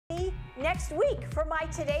next week for my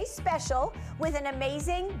Today's Special with an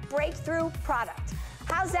amazing breakthrough product.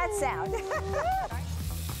 How's that sound?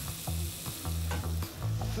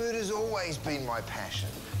 Food has always been my passion,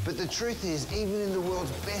 but the truth is, even in the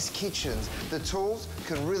world's best kitchens, the tools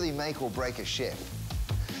can really make or break a chef.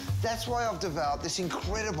 That's why I've developed this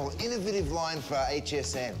incredible, innovative line for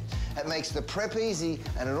HSN. It makes the prep easy,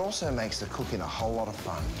 and it also makes the cooking a whole lot of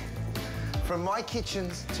fun. From my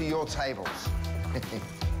kitchens to your tables.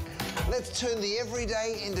 Let's turn the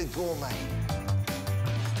everyday into gourmet.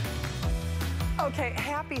 Okay,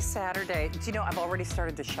 happy Saturday. Do you know, I've already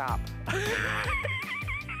started to shop.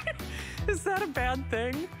 Is that a bad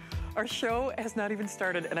thing? Our show has not even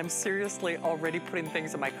started and I'm seriously already putting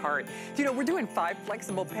things in my cart. Do you know, we're doing 5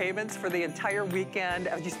 flexible payments for the entire weekend.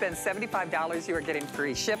 If you spend $75, you are getting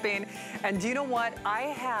free shipping. And do you know what? I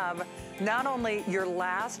have not only your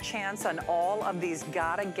last chance on all of these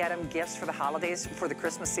gotta get 'em gifts for the holidays, for the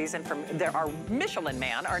Christmas season from our Michelin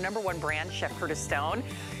man, our #1 brand, Chef Curtis Stone.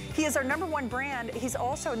 He is our #1 brand. He's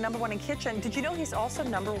also #1 in kitchen. Did you know he's also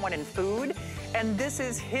 #1 in food? And this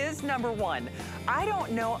is his #1. I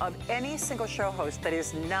don't know of any single show host that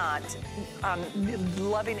is not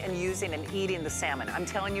loving and using and eating the salmon. I'm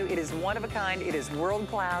telling you, it is one of a kind. It is world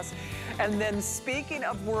class. And then speaking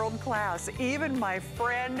of world class, even my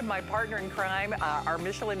friend, my partner in crime, our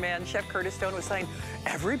Michelin man, Chef Curtis Stone, was saying,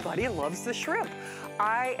 everybody loves the shrimp.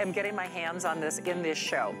 I am getting my hands on this in this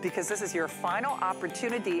show because this is your final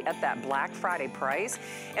opportunity at that Black Friday price.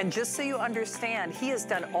 And just so you understand, he has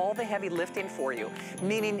done all the heavy lifting for you,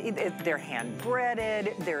 meaning they're hand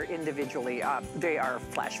breaded, they're individually, they are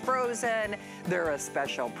flash frozen, they're a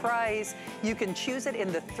special price. You can choose it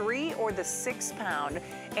in the 3 or the 6 pound,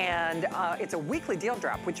 and it's a weekly deal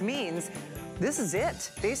drop, which means this is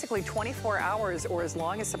it. Basically 24 hours or as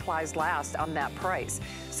long as supplies last on that price.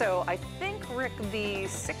 So I think, Rick, the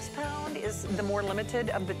 6 pound is the more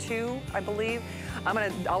limited of the 2, I believe.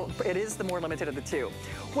 It is the more limited of the 2.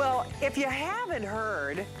 Well, if you haven't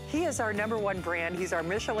heard, he is our #1 brand. He's our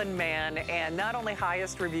Michelin man, and not only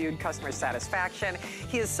highest reviewed customer satisfaction,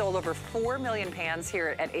 he has sold over 4 million pans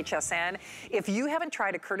here at HSN. If you haven't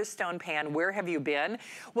tried a Curtis Stone pan, where have you been?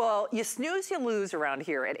 Well, you snooze, you lose around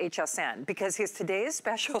here at HSN because his Today's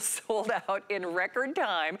Special sold out in record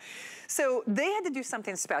time. So they had to do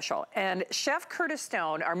something special. And Chef Curtis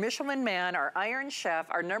Stone, our Michelin man, our Iron Chef,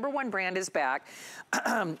 our #1 brand is back.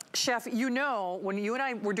 Chef, you know, when you and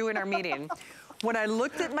I were doing our meeting, when I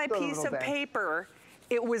looked at my piece of paper,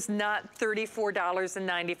 it was not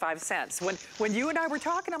 $34.95. When you and I were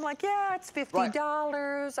talking, I'm like, yeah, it's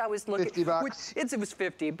 $50. Right. I was looking. $50. It was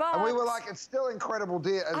 $50. And we were like, it's still incredible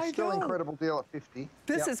deal. It's still incredible deal at 50.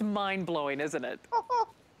 This is mind blowing, isn't it?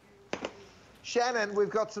 Shannon,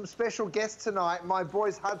 we've got some special guests tonight. My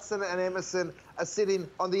boys Hudson and Emerson are sitting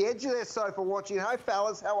on the edge of their sofa watching. Hi,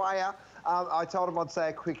 fellas, how are you? I told them I'd say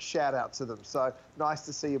a quick shout out to them. So nice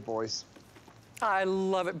to see you, boys. I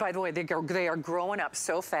love it. By the way, they are growing up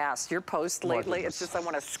so fast. Your posts lately, it's just I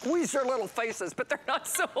want to squeeze their little faces, but they're not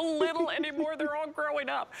so little anymore. They're all growing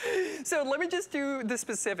up. So let me just do the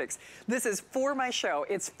specifics. This is for my show.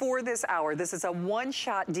 It's for this hour. This is a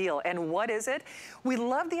one-shot deal. And what is it? We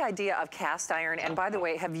love the idea of cast iron. And by the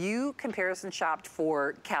way, have you comparison shopped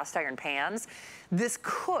for cast iron pans? This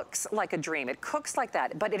cooks like a dream. It cooks like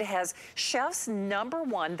that, but it has Chef's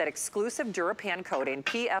 #1, that exclusive DuraPan coating,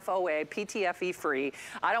 PFOA, PTFE free.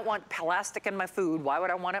 I don't want plastic in my food. Why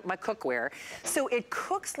would I want it in my cookware? So it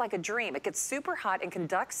cooks like a dream. It gets super hot and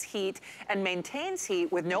conducts heat and maintains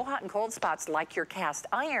heat with no hot and cold spots like your cast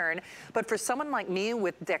iron. But for someone like me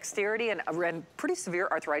with dexterity and pretty severe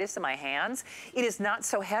arthritis in my hands, it is not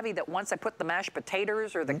so heavy that once I put the mashed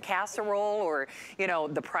potatoes or the casserole or, you know,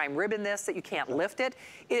 the prime rib in this, that you can't lift it.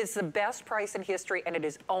 It is the best price in history, and it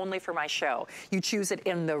is only for my show. You choose it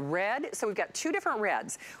in the red. So we've got 2 different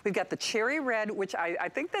reds. We've got the cherry red, which I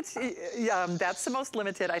think that's the most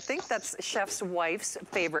limited. I think that's Chef's wife's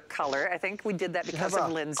favorite color. I think we did that because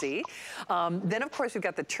of Lindsay. Then, of course, we've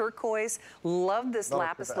got the turquoise. Love this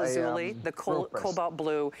lapis lazuli, the cobalt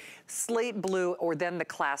blue, slate blue, or then the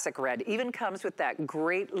classic red. Even comes with that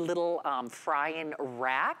great little frying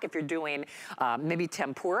rack if you're doing maybe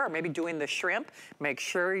tempura or maybe doing the shrimp. Make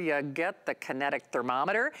sure you get the kinetic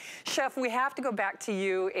thermometer. Chef, we have to go back to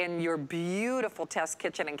you in your beautiful test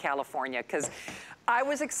kitchen in California, because I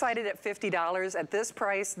was excited at $50. At this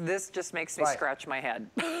price, this just makes me scratch my head.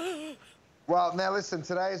 Well, now listen,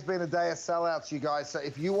 today has been a day of sellouts, you guys. So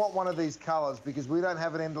if you want one of these colors, because we don't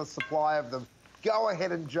have an endless supply of them, go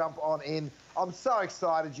ahead and jump on in. I'm so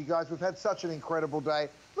excited, you guys. We've had such an incredible day.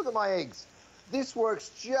 Look at my eggs. This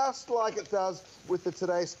works just like it does with the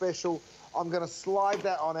Today Special I'm going to slide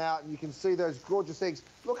that on out, and you can see those gorgeous eggs.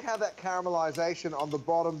 Look how that caramelization on the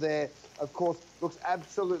bottom there, of course, looks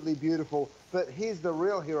absolutely beautiful. But here's the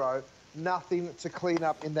real hero, nothing to clean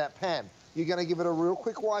up in that pan. You're going to give it a real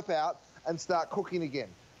quick wipe out and start cooking again.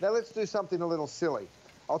 Now let's do something a little silly.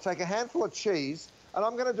 I'll take a handful of cheese, and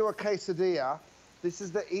I'm going to do a quesadilla. This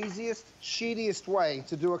is the easiest, cheatiest way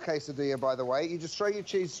to do a quesadilla, by the way. You just throw your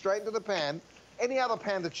cheese straight into the pan. Any other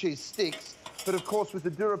pan, the cheese sticks, but of course with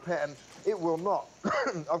the DuraPan, it will not.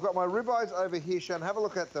 I've got my ribeyes over here, Shan. Have a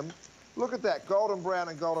look at them. Look at that, golden brown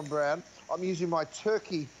and golden brown. I'm using my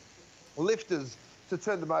turkey lifters to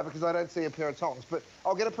turn them over because I don't see a pair of tongs, but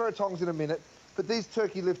I'll get a pair of tongs in a minute. But these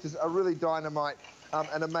turkey lifters are really dynamite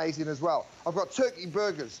and amazing as well. I've got turkey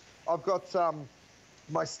burgers. I've got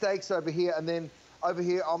my steaks over here, and then over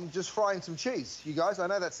here I'm just frying some cheese. You guys, I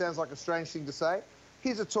know that sounds like a strange thing to say.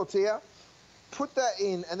 Here's a tortilla. Put that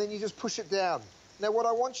in, and then you just push it down. Now, what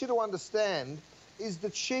I want you to understand is the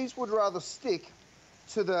cheese would rather stick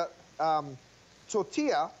to the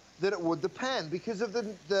tortilla than it would the pan because of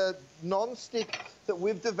the non-stick that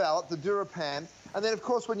we've developed, the DuraPan. And then, of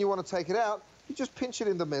course, when you want to take it out, you just pinch it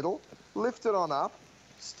in the middle, lift it on up,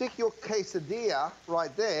 stick your quesadilla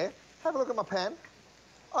right there. Have a look at my pan.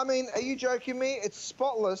 I mean, are you joking me? It's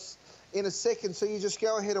spotless in a second, so you just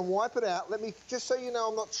go ahead and wipe it out. Let me, just so you know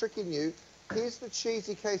I'm not tricking you, here's the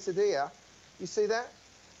cheesy quesadilla. You see that?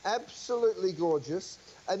 Absolutely gorgeous.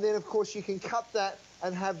 And then, of course, you can cut that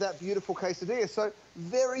and have that beautiful quesadilla. So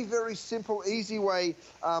very, very simple, easy way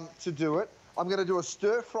to do it. I'm going to do a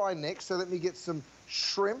stir fry next, so let me get some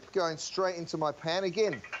shrimp going straight into my pan.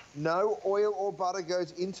 Again, no oil or butter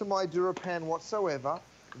goes into my DuraPan whatsoever.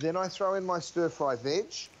 Then I throw in my stir fry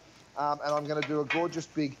veg, and I'm going to do a gorgeous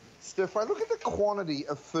big stir fry. Look at the quantity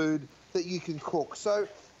of food that you can cook. So,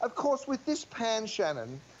 of course, with this pan,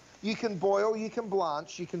 Shannon, you can boil, you can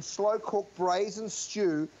blanch, you can slow cook, braise and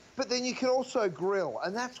stew, but then you can also grill.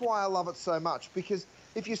 And that's why I love it so much, because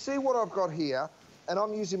if you see what I've got here, and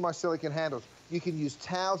I'm using my silicone handles, you can use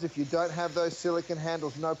towels if you don't have those silicone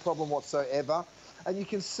handles, no problem whatsoever. And you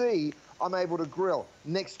can see I'm able to grill.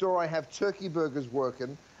 Next door I have turkey burgers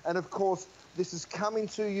working, and of course this is coming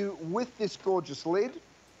to you with this gorgeous lid.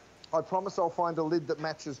 I promise I'll find a lid that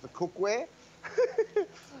matches the cookware.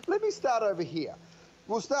 Let me start over here.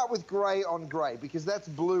 We'll start with grey on grey because that's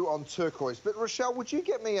blue on turquoise. But Rochelle, would you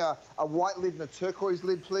get me a white lid and a turquoise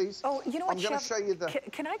lid, please? Oh, you know what, I'm going to show you the...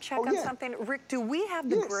 Can I check on something? Rick, do we have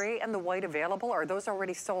the grey and the white available, or are those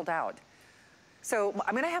already sold out? So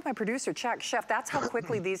I'm going to have my producer check. Chef, that's how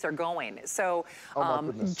quickly these are going. So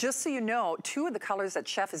just so you know, 2 of the colors that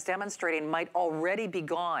Chef is demonstrating might already be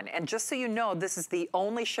gone. And just so you know, this is the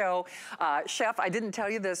only show. Chef, I didn't tell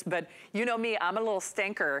you this, but you know me, I'm a little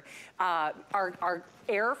stinker. Our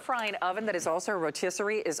air frying oven that is also a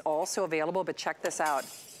rotisserie is also available, but check this out.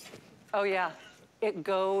 Oh yeah. It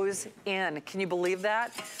goes in. Can you believe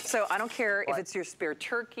that? So I don't care if it's your spare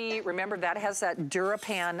turkey. Remember, that has that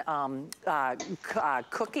DuraPan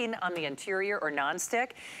cooking on the interior or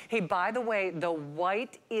nonstick. Hey, by the way, the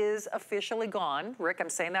white is officially gone. Rick, I'm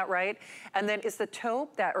saying that right? And then is the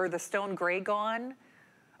taupe or the stone gray gone?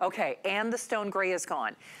 Okay, and the stone gray is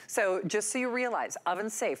gone. So just so you realize, oven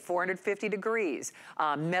safe, 450 degrees,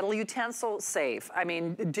 metal utensil safe, I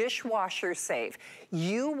mean, dishwasher safe.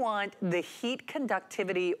 You want the heat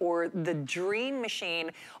conductivity or the dream machine,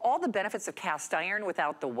 all the benefits of cast iron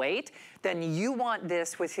without the weight, then you want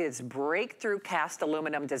this with his breakthrough cast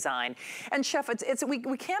aluminum design. And Chef,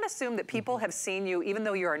 we can't assume that people have seen you, even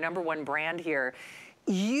though you're our #1 brand here.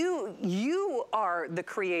 You are the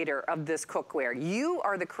creator of this cookware. You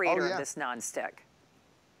are the creator of this nonstick.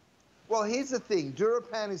 Well, here's the thing.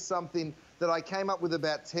 DuraPan is something that I came up with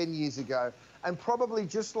about 10 years ago. And probably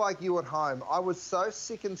just like you at home, I was so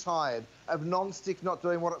sick and tired of nonstick not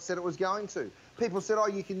doing what it said it was going to. People said, oh,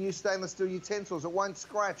 you can use stainless steel utensils. It won't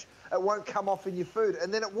scratch. It won't come off in your food.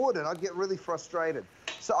 And then it would, and I'd get really frustrated.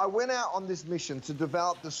 So I went out on this mission to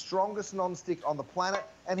develop the strongest nonstick on the planet.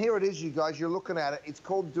 And here it is, you guys. You're looking at it. It's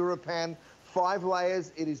called DuraPan. 5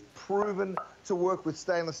 layers. It is proven to work with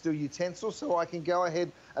stainless steel utensils, so I can go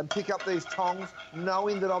ahead and pick up these tongs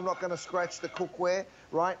knowing that I'm not going to scratch the cookware,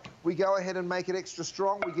 right? We go ahead and make it extra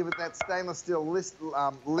strong. We give it that stainless steel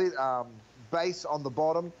base on the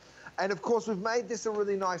bottom. And of course, we've made this a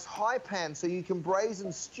really nice high pan so you can braise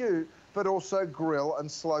and stew, but also grill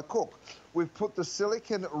and slow cook. We've put the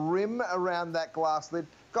silicone rim around that glass lid.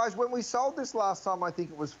 Guys, when we sold this last time, I think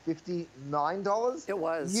it was $59. It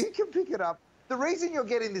was. You can pick it up. The reason you're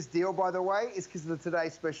getting this deal, by the way, is because the Today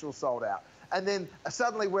Special sold out. And then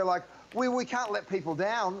suddenly we're like, we can't let people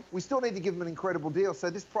down. We still need to give them an incredible deal. So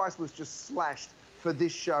this price was just slashed for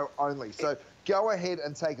this show only. So go ahead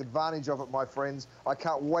and take advantage of it, my friends. I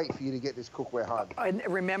can't wait for you to get this cookware home. And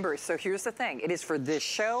remember, so here's the thing. It is for this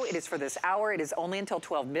show. It is for this hour. It is only until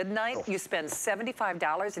 12 midnight. You spend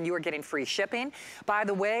 $75 and you are getting free shipping. By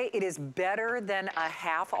the way, it is better than a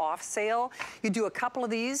half off sale. You do a couple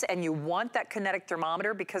of these and you want that kinetic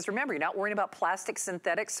thermometer because remember, you're not worrying about plastic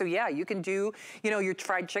synthetics. So yeah, you can do, you know, your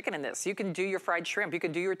fried chicken in this. You can do your fried shrimp. You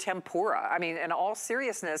can do your tempura. I mean, in all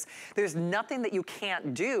seriousness, there's nothing that you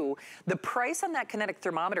can't do. The price on that kinetic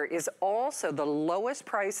thermometer is also the lowest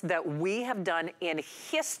price that we have done in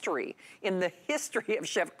history, in the history of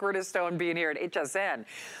Chef Curtis Stone being here at HSN.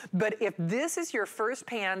 But if this is your first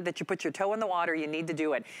pan that you put your toe in the water, you need to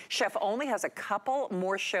do it. Chef only has a couple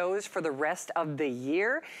more shows for the rest of the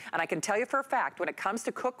year. And I can tell you for a fact, when it comes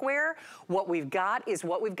to cookware, what we've got is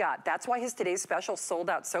what we've got. That's why his today's special sold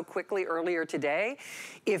out so quickly earlier today.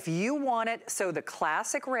 If you want it, so the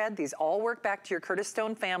classic red, these all work back to your Curtis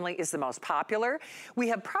Stone family, is the most popular. We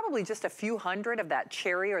have probably just a few hundred of that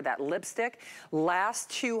cherry or that lipstick. Last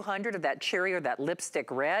 200 of that cherry or that lipstick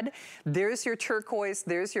red. There's your turquoise,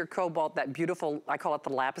 there's your cobalt, that beautiful, I call it the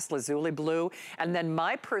lapis lazuli blue. And then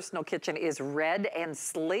my personal kitchen is red and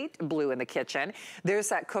slate blue in the kitchen. There's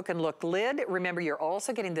that cook and look lid. Remember, you're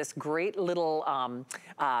also getting this great little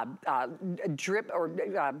drip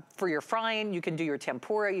or for your frying. You can do your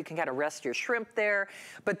tempura, you can kind of rest your shrimp there.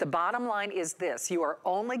 But the bottom line is this, you are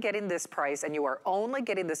only getting this price and you are only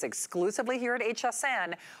getting this exclusively here at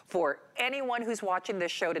HSN for anyone who's watching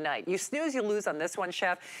this show tonight. You snooze, you lose on this one,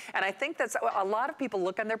 Chef. And I think that's a lot of people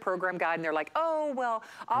look on their program guide and they're like, oh, well,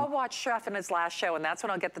 I'll watch Chef in his last show and that's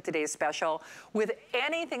when I'll get the today's special. With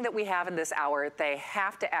anything that we have in this hour, they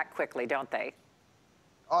have to act quickly, don't they?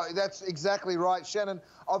 Oh, that's exactly right, Shannon.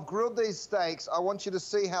 I've grilled these steaks. I want you to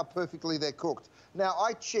see how perfectly they're cooked. Now,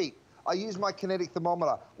 I cheat. I use my kinetic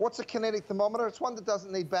thermometer. What's a kinetic thermometer? It's one that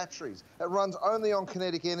doesn't need batteries. It runs only on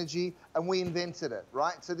kinetic energy, and we invented it,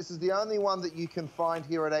 right? So this is the only one that you can find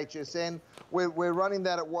here at HSN. We're running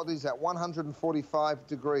that at, what is that, 145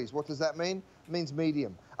 degrees. What does that mean? It means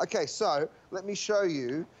medium. Okay, so let me show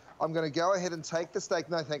you. I'm going to go ahead and take the steak.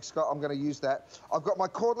 No, thanks, Scott. I'm going to use that. I've got my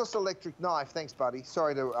cordless electric knife. Thanks, buddy.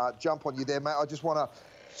 Sorry to jump on you there, mate. I just want to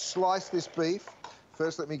slice this beef.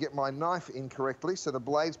 First, let me get my knife in correctly, so the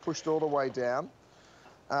blade's pushed all the way down.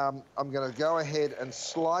 I'm going to go ahead and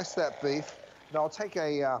slice that beef. Now, I'll take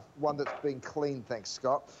a one that's been cleaned, thanks,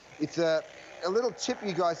 Scott. It's a little tip,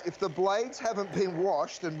 you guys. If the blades haven't been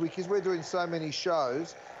washed, and because we're doing so many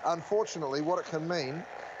shows, unfortunately, what it can mean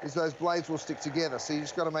is those blades will stick together. So you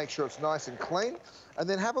just got to make sure it's nice and clean. And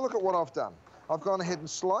then have a look at what I've done. I've gone ahead and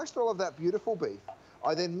sliced all of that beautiful beef.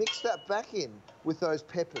 I then mix that back in with those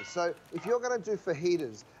peppers. So if you're going to do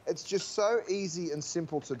fajitas, it's just so easy and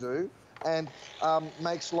simple to do and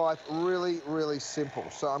makes life really, really simple.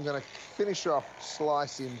 So I'm going to finish off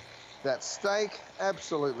slicing that steak.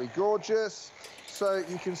 Absolutely gorgeous. So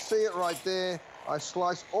you can see it right there. I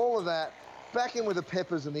slice all of that back in with the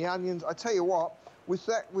peppers and the onions. I tell you what,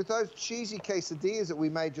 with those cheesy quesadillas that we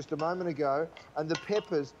made just a moment ago and the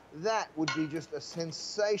peppers, that would be just a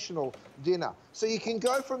sensational dinner. So you can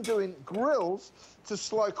go from doing grills to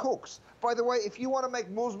slow cooks. By the way, if you want to make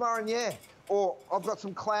moules marinière, or I've got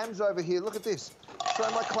some clams over here, look at this. Throw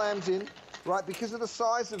my clams in, right? Because of the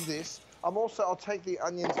size of this, I'll take the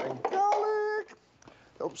onions and garlic.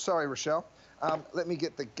 Oh, sorry, Rochelle. Let me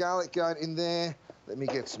get the garlic going in there. Let me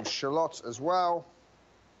get some shallots as well.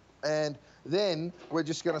 And then we're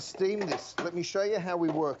just going to steam this. Let me show you how we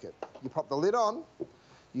work it. You pop the lid on.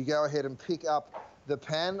 You go ahead and pick up the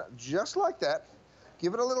pan just like that.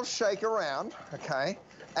 Give it a little shake around, okay?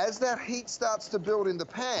 As that heat starts to build in the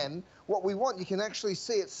pan, what we want, you can actually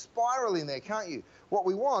see it spiraling there, can't you? What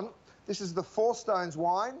we want, this is the Four Stones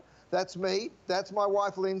wine. That's me, that's my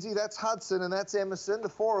wife Lindsay, that's Hudson, and that's Emerson, the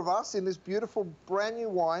four of us in this beautiful brand new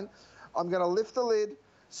wine. I'm going to lift the lid,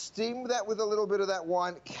 steam that with a little bit of that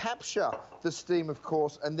wine, capture the steam, of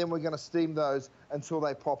course, and then we're going to steam those until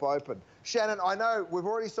they pop open. Shannon, I know we've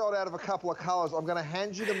already sold out of a couple of colours. I'm going to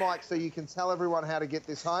hand you the mic so you can tell everyone how to get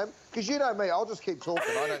this home. Because you know me, I'll just keep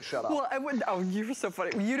talking. I don't shut up. Well, I wouldn't. Oh, you're so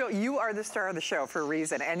funny. You are the star of the show for a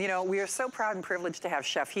reason. And, you know, we are so proud and privileged to have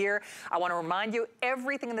Chef here. I want to remind you,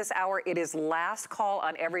 everything in this hour, it is last call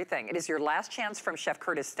on everything. It is your last chance from Chef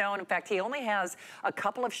Curtis Stone. In fact, he only has a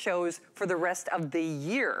couple of shows for the rest of the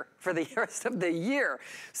year.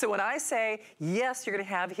 So when I say, yes, you're going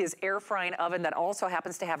to have his air frying oven that also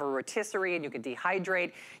happens to have a rotisserie and you can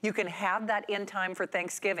dehydrate. You can have that in time for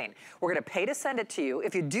Thanksgiving. We're gonna pay to send it to you.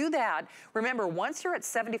 If you do that, remember, once you're at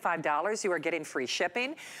 $75, you are getting free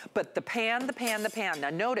shipping. But the pan. Now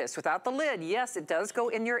notice, without the lid, yes, it does go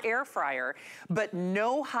in your air fryer, but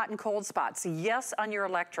no hot and cold spots. Yes, on your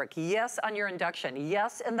electric. Yes, on your induction.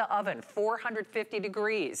 Yes, in the oven, 450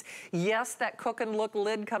 degrees. Yes, that cook and look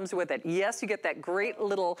lid comes with it. Yes, you get that great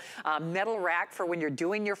little metal rack for when you're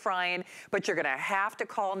doing your frying, but you're gonna have to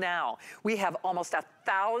call now. We have almost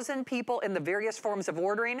 1,000 people in the various forms of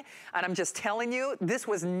ordering, and I'm just telling you, this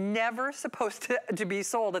was never supposed to be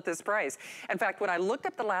sold at this price. In fact, when I looked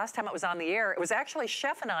up the last time it was on the air, it was actually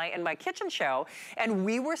Chef and I in my kitchen show, and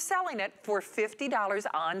we were selling it for $50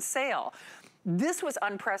 on sale. This was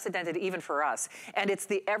unprecedented even for us, and it's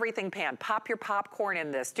the everything pan. Pop your popcorn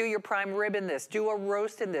in this, do your prime rib in this, do a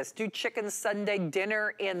roast in this, do chicken Sunday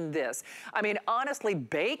dinner in this. I mean, honestly,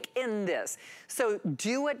 bake in this. So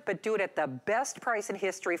do it, but do it at the best price in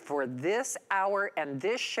history for this hour and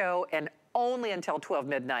this show, and only until 12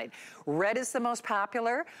 midnight. Red is the most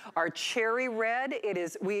popular. Our cherry red, it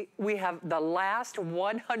is, we have the last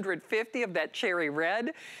 150 of that cherry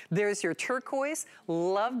red. There's your turquoise.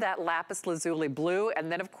 Love that lapis lazuli blue. And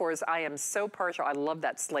then of course, I am so partial. I love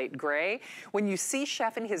that slate gray. When you see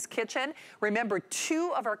Chef in his kitchen, remember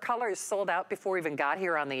 2 of our colors sold out before we even got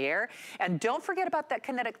here on the air. And don't forget about that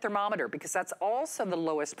kinetic thermometer, because that's also the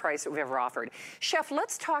lowest price that we've ever offered. Chef,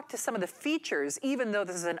 let's talk to some of the features, even though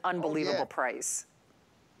this is an unbelievable price.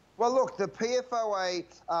 Well, look, the PFOA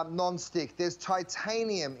non-stick, there's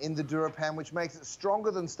titanium in the DuraPan, which makes it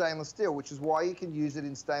stronger than stainless steel, which is why you can use it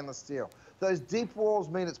in stainless steel. Those deep walls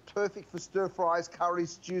mean it's perfect for stir fries,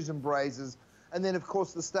 curries, stews, and braisers. And then, of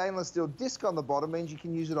course, the stainless steel disc on the bottom means you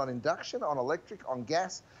can use it on induction, on electric, on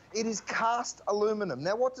gas. It is cast aluminum.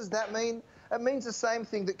 Now, what does that mean? It means the same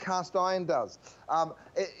thing that cast iron does.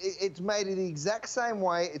 It's made in the exact same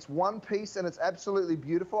way. It's one piece, and it's absolutely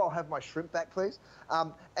beautiful. I'll have my shrimp back, please.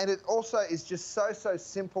 And it also is just so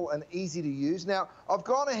simple and easy to use. Now, I've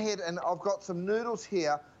gone ahead and I've got some noodles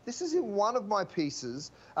here. This is in one of my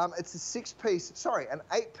pieces. It's an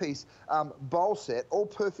 8-piece bowl set, all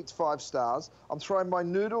perfect 5 stars. I'm throwing my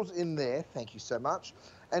noodles in there. Thank you so much.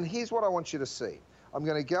 And here's what I want you to see. I'm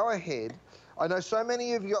going to go ahead. I know so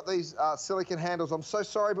many of you got these silicone handles. I'm so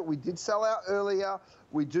sorry, but we did sell out earlier.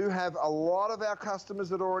 We do have a lot of our customers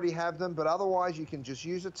that already have them, but otherwise you can just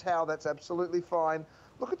use a towel. That's absolutely fine.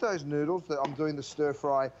 Look at those noodles that I'm doing the stir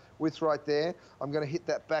fry with right there. I'm going to hit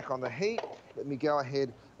that back on the heat. Let me go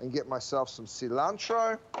ahead and get myself some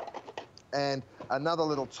cilantro and another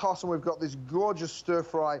little toss, and we've got this gorgeous stir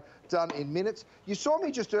fry done in minutes. You saw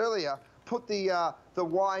me just earlier put the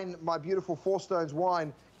wine, my beautiful 4 Stones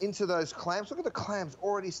wine, into those clams. Look at the clams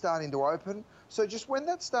already starting to open. So just when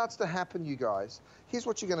that starts to happen, you guys, here's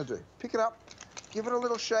what you're going to do. Pick it up, give it a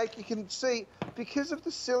little shake. You can see, because of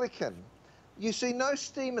the silicone, you see no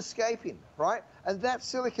steam escaping, right? And that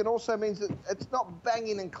silicone also means that it's not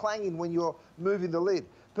banging and clanging when you're moving the lid.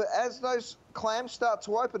 But as those clams start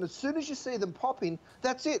to open, as soon as you see them popping,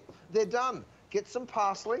 that's it. They're done. Get some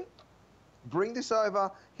parsley. Bring this over,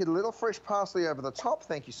 hit a little fresh parsley over the top,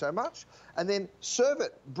 thank you so much, and then serve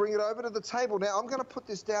it. Bring it over to the table. Now, I'm going to put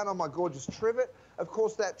this down on my gorgeous trivet. Of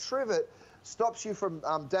course, that trivet stops you from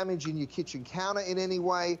damaging your kitchen counter in any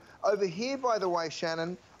way. Over here, by the way,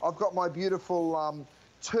 Shannon, I've got my beautiful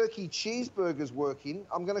turkey cheeseburgers working.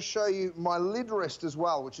 I'm going to show you my lid rest as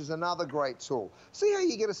well, which is another great tool. See how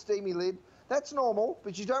you get a steamy lid? That's normal,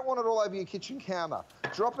 but you don't want it all over your kitchen counter.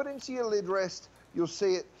 Drop it into your lid rest. You'll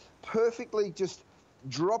see it perfectly just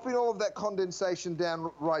dropping all of that condensation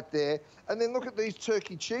down right there. And then look at these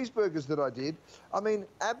turkey cheeseburgers that I did. I mean,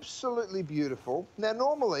 absolutely beautiful. Now,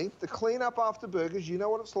 normally, the cleanup after burgers, you know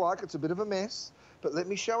what it's like. It's a bit of a mess. But let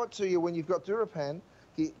me show it to you when you've got DuraPan.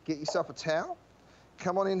 Get yourself a towel.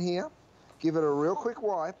 Come on in here. Give it a real quick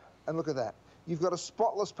wipe. And look at that. You've got a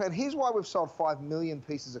spotless pan. Here's why we've sold 5 million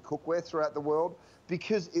pieces of cookware throughout the world,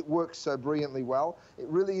 because it works so brilliantly well. It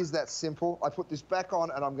really is that simple. I put this back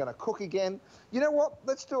on and I'm going to cook again. You know what?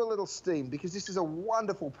 Let's do a little steam, because this is a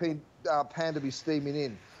wonderful pan to be steaming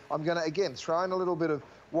in. I'm going to, again, throw in a little bit of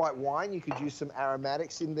white wine. You could use some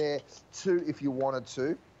aromatics in there too if you wanted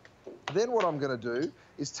to. Then what I'm going to do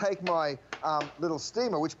is take my little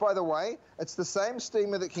steamer, which, by the way, it's the same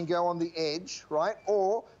steamer that can go on the edge, right?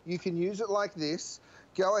 Or you can use it like this.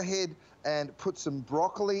 Go ahead and put some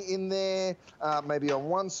broccoli in there, maybe on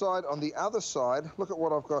one side. On the other side, look at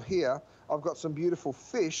what I've got here. I've got some beautiful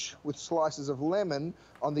fish with slices of lemon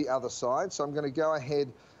on the other side. So I'm going to go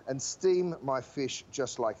ahead and steam my fish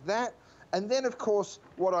just like that. And then, of course,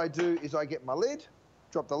 what I do is I get my lid,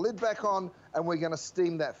 drop the lid back on, and we're gonna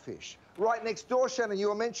steam that fish. Right next door, Shannon, you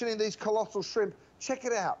were mentioning these colossal shrimp. Check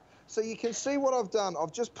it out. So you can see what I've done.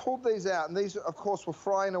 I've just pulled these out, and these, of course, were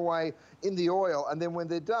frying away in the oil, and then when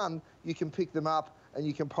they're done, you can pick them up and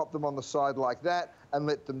you can pop them on the side like that and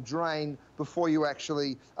let them drain before you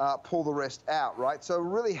actually pull the rest out, right? So a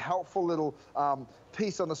really helpful little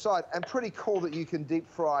piece on the side, and pretty cool that you can deep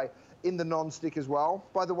fry in the non-stick as well.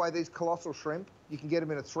 By the way, these colossal shrimp, you can get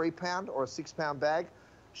them in a 3-pound or a 6-pound bag.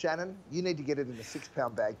 Shannon, you need to get it in a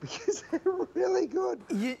 6-pound bag because they're really good.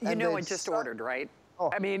 You know, I just ordered, right? Oh.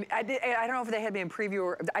 I mean, I don't know if they had me in preview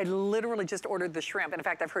or I literally just ordered the shrimp. And in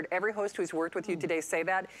fact, I've heard every host who's worked with you today say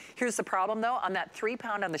that. Here's the problem though, on that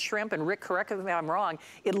 3-pound on the shrimp, and Rick, correct me if I'm wrong,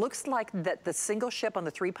 it looks like that the single ship on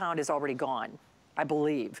the 3-pound is already gone, I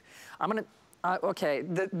believe. I'm gonna, okay,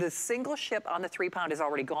 the single ship on the 3-pound is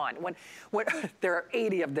already gone. When there are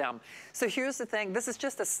 80 of them. So here's the thing, this is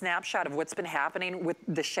just a snapshot of what's been happening with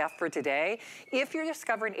the chef for today. If you're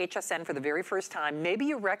discovering HSN for the very first time, maybe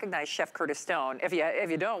you recognize Chef Curtis Stone. If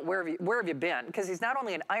you don't, where have you been? Because he's not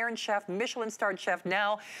only an Iron Chef, Michelin-starred chef,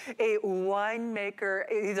 now a winemaker.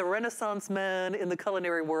 He's a Renaissance man in the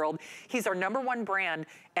culinary world. He's our #1 brand,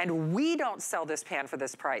 and we don't sell this pan for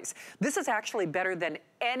this price. This is actually better than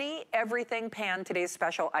any everything pan today's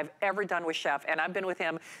special I've ever done with Chef, and I've been with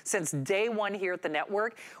him since day 1 here at the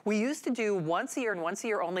network. We used to do once a year and once a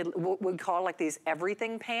year only what we call like these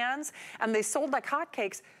everything pans, and they sold like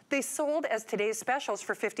hotcakes. They sold as today's specials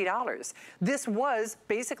for $50. This was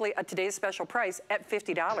basically a today's special price at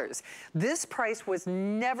 $50. This price was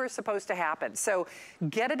never supposed to happen. So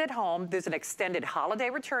get it at home. There's an extended holiday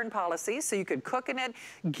return policy, so you could cook in it,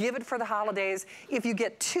 give it for the holidays. If you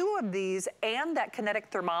get 2 of these and that kinetic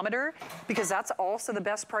thermometer, because that's also the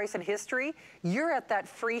best price in history, you're at that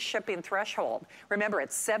free shipping threshold. Remember, at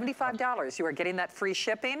 $75, you are getting that free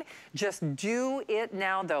shipping. Just do it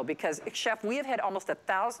now though, because Chef, we have had almost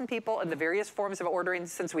 1,000 people in the various forms of ordering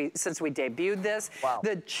since we debuted this. Wow.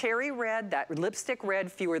 The cherry red, that lipstick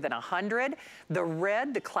red, fewer than 100. The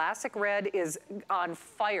red, the classic red, is on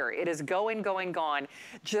fire. It is going, gone.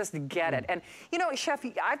 Just get it. And you know, Chef,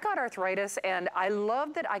 I've got arthritis, and I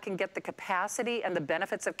love that I can get the capacity and the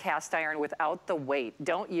benefits of cast iron without the weight.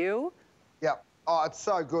 Don't you? Yeah. Oh, it's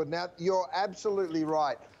so good. Now, you're absolutely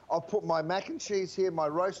right. I'll put my mac and cheese here, my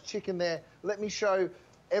roast chicken there. Let me show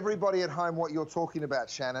everybody at home what you're talking about,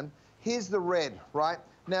 Shannon. Here's the red, right?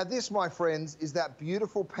 Now this, my friends, is that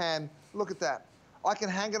beautiful pan. Look at that. I can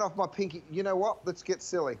hang it off my pinky. You know what? Let's get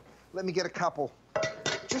silly. Let me get a couple.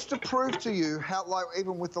 Just to prove to you how low,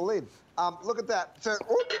 even with the lid. Look at that. So,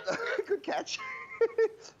 good catch.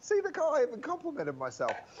 See, I even complimented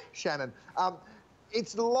myself, Shannon.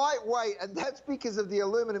 It's lightweight, and that's because of the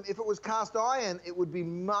aluminum. If it was cast iron, it would be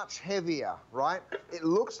much heavier, right? It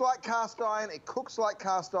looks like cast iron, it cooks like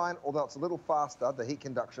cast iron, although it's a little faster, the heat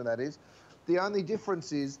conduction that is. The only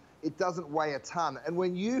difference is it doesn't weigh a ton. And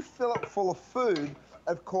when you fill it full of food,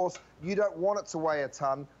 of course, you don't want it to weigh a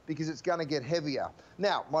ton because it's gonna get heavier.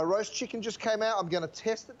 Now, my roast chicken just came out. I'm gonna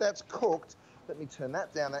test that that's cooked. Let me turn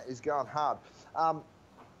that down, that is going hard.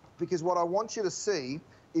 Because what I want you to see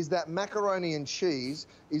is that macaroni and cheese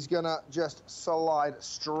is gonna just slide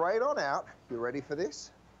straight on out. You ready for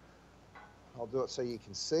this? I'll do it so you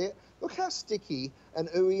can see it. Look how sticky and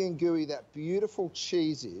ooey and gooey that beautiful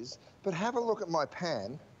cheese is. But have a look at my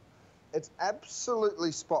pan. It's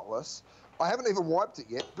absolutely spotless. I haven't even wiped it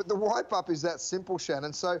yet, but the wipe up is that simple,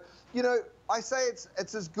 Shannon. So, you know, I say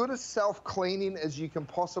it's as good as self-cleaning as you can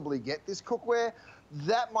possibly get this cookware.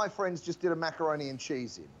 That, my friends, just did a macaroni and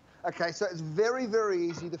cheese in. Okay, so it's very, very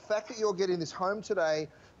easy. The fact that you're getting this home today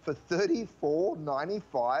for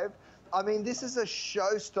 $34.95, I mean, this is a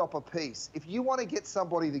showstopper piece. If you want to get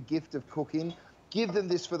somebody the gift of cooking, give them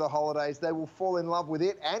this for the holidays. They will fall in love with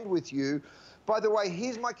it and with you. By the way,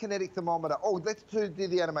 here's my kinetic thermometer. Oh, let's do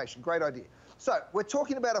the animation. Great idea. So we're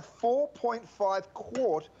talking about a 4.5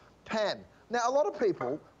 quart pan. Now, a lot of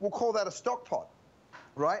people will call that a stock pot,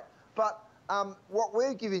 right? But what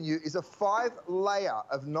we're giving you is a 5-layer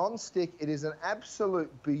of non-stick. It is an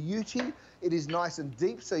absolute beauty. It is nice and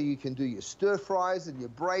deep, so you can do your stir fries and your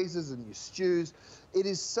braises and your stews. It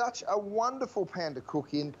is such a wonderful pan to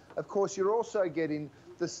cook in. Of course, you're also getting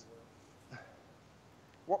this.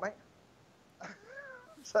 What, mate?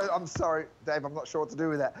 So I'm sorry, Dave, I'm not sure what to do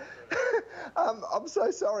with that. I'm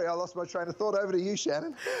so sorry, I lost my train of thought. Over to you,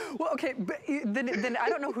 Shannon. Well, okay, but then I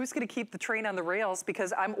don't know who's gonna keep the train on the rails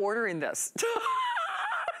because I'm ordering this.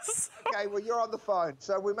 Okay, well, you're on the phone,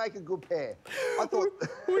 so we make a good pair. I thought...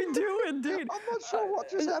 We do indeed. I'm not sure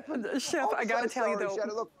what just happened. Chef, I gotta tell you though.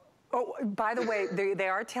 Shannon, look, Oh, by the way, they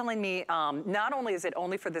are telling me not only is it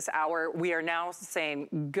only for this hour, we are now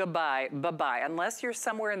saying goodbye, bye-bye. Unless you're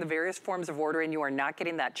somewhere in the various forms of order and you are not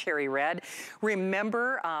getting that cherry red,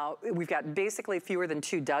 remember, we've got basically fewer than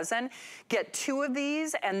 2 dozen. Get 2 of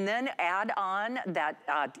these and then add on that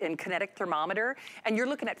in kinetic thermometer, and you're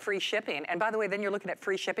looking at free shipping. And by the way, then you're looking at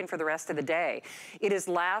free shipping for the rest of the day. It is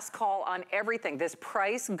last call on everything. This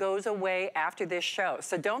price goes away after this show.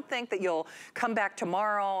 So don't think that you'll come back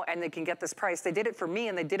tomorrow and they can get this price. They did it for me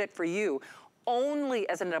and they did it for you. Only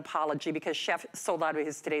as an apology because Chef sold out of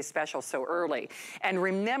his today's special so early. And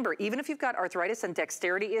remember, even if you've got arthritis and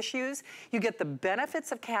dexterity issues, you get the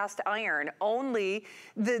benefits of cast iron, only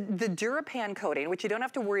the DuraPan coating, which you don't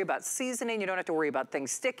have to worry about seasoning, you don't have to worry about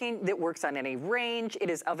things sticking, that works on any range.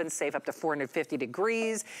 It is oven safe up to 450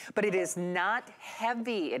 degrees, but it is not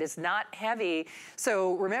heavy. It is not heavy.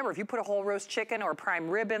 So remember, if you put a whole roast chicken or a prime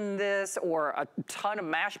rib in this, or a ton of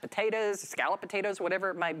mashed potatoes, scalloped potatoes,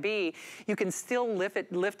 whatever it might be, you can still lift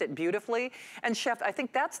it beautifully. And Chef, I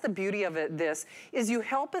think that's the beauty of it, this, is you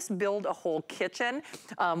help us build a whole kitchen,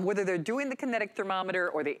 whether they're doing the kinetic thermometer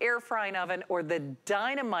or the air frying oven or the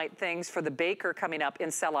dynamite things for the baker coming up in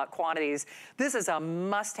sellout quantities. This is a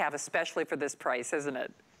must-have, especially for this price, isn't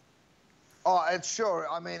it? Oh, it's sure.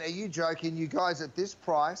 I mean, are you joking? You guys, at this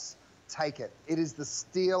price, take it. It is the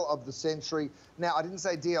steal of the century. Now, I didn't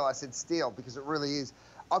say deal, I said steal, because it really is.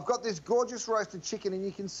 I've got this gorgeous roasted chicken, and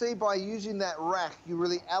you can see by using that rack, you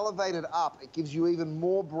really elevate it up. It gives you even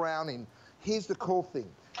more browning. Here's the cool thing.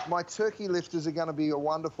 My turkey lifters are going to be a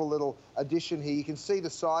wonderful little addition here. You can see the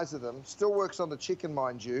size of them. Still works on the chicken,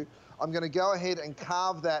 mind you. I'm going to go ahead and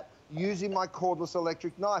carve that using my cordless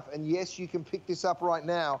electric knife. And yes, you can pick this up right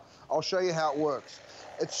now. I'll show you how it works.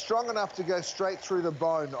 It's strong enough to go straight through the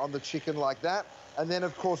bone on the chicken like that. And then,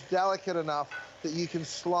 of course, delicate enough that you can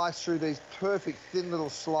slice through these perfect thin little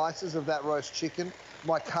slices of that roast chicken.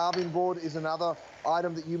 My carving board is another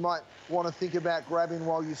item that you might want to think about grabbing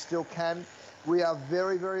while you still can. We are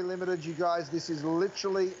very, very limited, you guys. This is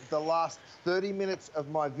literally the last 30 minutes of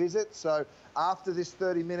my visit. So after this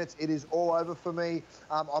 30 minutes, it is all over for me.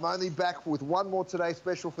 I'm only back with one more Today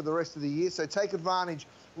Special for the rest of the year. So take advantage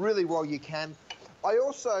really while you can. I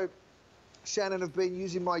also, Shannon, have been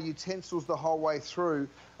using my utensils the whole way through.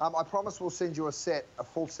 I promise we'll send you a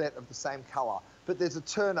full set of the same color. But there's a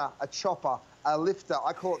turner, a chopper, a lifter,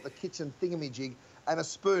 I call it the kitchen thingamajig, and a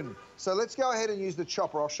spoon. So let's go ahead and use the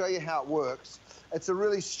chopper. I'll show you how it works. It's a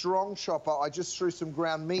really strong chopper. I just threw some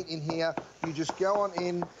ground meat in here. You just go on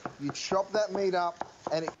in, you chop that meat up,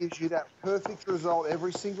 and it gives you that perfect result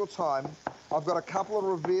every single time. I've got a couple of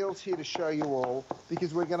reveals here to show you all,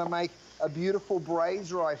 because we're gonna make a beautiful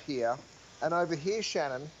braise right here. And over here,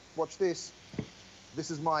 Shannon, watch this. This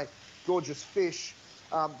is my gorgeous fish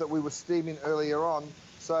that we were steaming earlier on.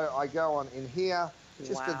 So I go on in here,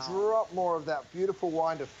 just a drop more of that beautiful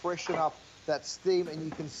wine to freshen up that steam, and you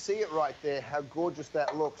can see it right there, how gorgeous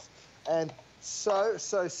that looks. And so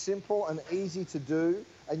simple and easy to do,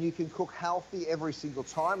 and you can cook healthy every single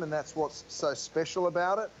time, and that's what's so special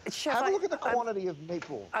about it. Chef, have a look at the quantity of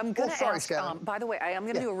meatball. I'm going to ask, by the way, I am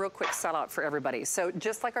going to do a real quick sellout for everybody. So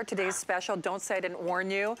just like our today's special, don't say I didn't warn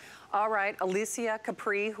you. All right, Alicia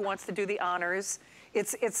Capri, who wants to do the honors.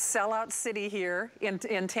 It's sellout city here in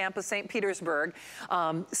Tampa, St. Petersburg.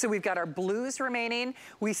 So we've got our blues remaining.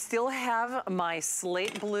 We still have my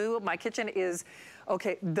slate blue. My kitchen is,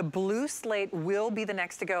 okay, the blue slate will be the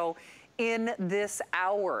next to go in this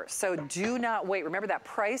hour. So do not wait. Remember, that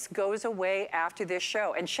price goes away after this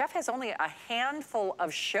show. And Chef has only a handful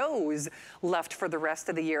of shows left for the rest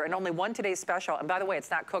of the year, and only one Today's Special. And by the way,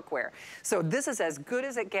 it's not cookware. So this is as good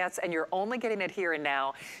as it gets, and you're only getting it here and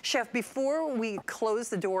now. Chef, before we close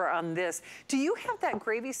the door on this, do you have that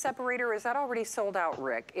gravy separator? Or is that already sold out,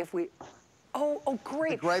 Rick? If we, oh,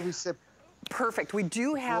 great. The gravy separator. Perfect. We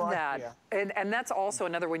do have that. And that's also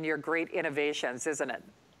another one of your great innovations, isn't it?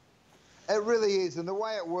 It really is, and the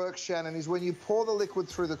way it works, Shannon, is when you pour the liquid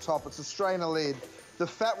through the top, it's a strainer lid, the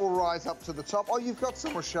fat will rise up to the top. Oh, you've got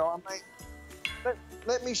some, Rochelle, mate.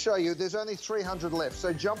 Let me show you. There's only 300 left,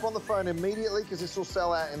 so jump on the phone immediately, because this will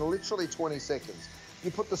sell out in literally 20 seconds.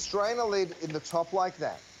 You put the strainer lid in the top like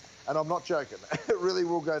that, and I'm not joking. It really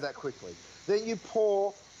will go that quickly. Then you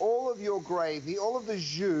pour all of your gravy, all of the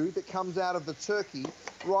jus that comes out of the turkey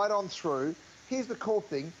right on through. Here's the cool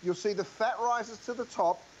thing. You'll see the fat rises to the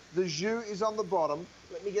top. The jus is on the bottom.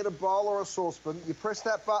 Let me get a bowl or a saucepan. You press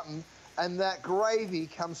that button, and that gravy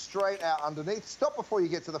comes straight out underneath. Stop before you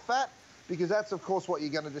get to the fat, because that's, of course, what you're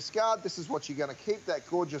going to discard. This is what you're going to keep, that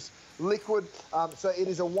gorgeous liquid. So it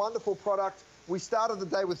is a wonderful product. We started the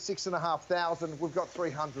day with 6,500. We've got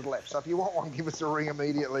 300 left. So if you want one, give us a ring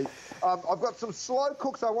immediately. I've got some slow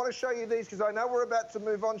cooks. I want to show you these because I know we're about to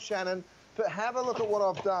move on, Shannon. But have a look at what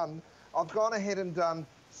I've done. I've gone ahead and done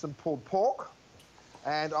some pulled pork.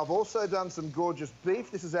 And I've also done some gorgeous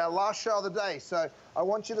beef. This is our last show of the day. So I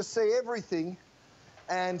want you to see everything.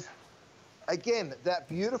 And again, that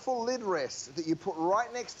beautiful lid rest that you put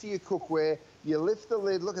right next to your cookware. You lift the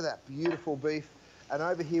lid. Look at that beautiful beef. And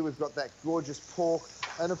over here, we've got that gorgeous pork.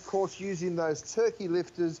 And of course, using those turkey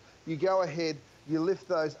lifters, you go ahead, you lift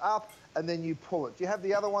those up, and then you pull it. Do you have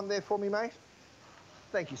the other one there for me, mate?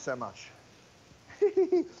 Thank you so much.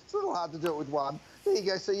 It's a little hard to do it with one. There you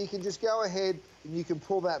go. So you can just go ahead and you can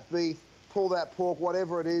pull that beef, pull that pork,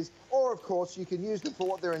 whatever it is. Or, of course, you can use them for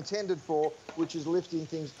what they're intended for, which is lifting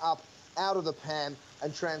things up out of the pan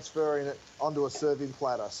and transferring it onto a serving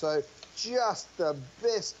platter. So just the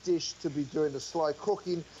best dish to be doing the slow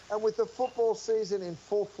cooking. And with the football season in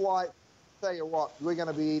full flight, tell you what, we're going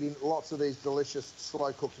to be eating lots of these delicious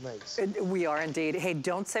slow-cooked meats. We are indeed. Hey,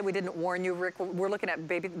 don't say we didn't warn you, Rick. We're looking at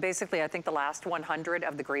basically, I think, the last 100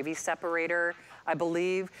 of the gravy separator, I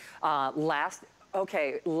believe. Last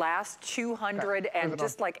 200, and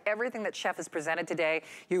just like everything that Chef has presented today,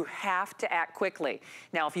 you have to act quickly.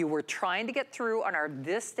 Now, if you were trying to get through on our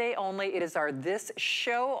this day only, it is our this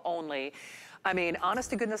show only. I mean, honest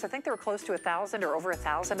to goodness, I think there were close to 1,000 or over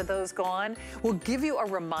 1,000 of those gone. We'll give you a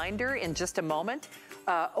reminder in just a moment.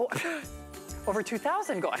 Over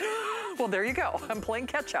 2,000 gone. Well, there you go. I'm playing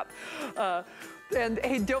catch up. And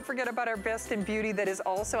hey, don't forget about our Best in Beauty that is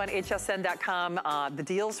also on hsn.com. The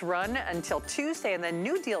deals run until Tuesday, and then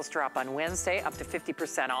new deals drop on Wednesday, up to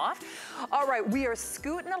 50% off. All right, we are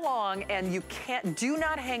scooting along, and you do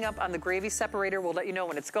not hang up on the gravy separator. We'll let you know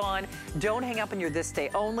when it's gone. Don't hang up on your this day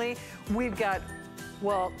only. We've got,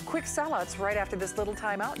 well, quick sellouts right after this little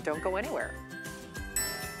timeout. Don't go anywhere.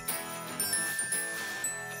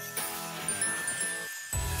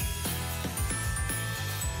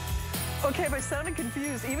 Okay, if I sounded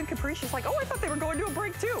confused, even Capricious like, oh, I thought they were going to a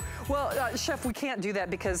break too. Well, Chef, we can't do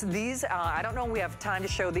that because these, I don't know if we have time to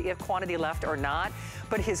show the quantity left or not,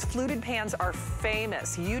 but his fluted pans are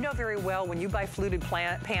famous. You know very well when you buy fluted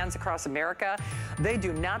pans across America, they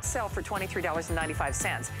do not sell for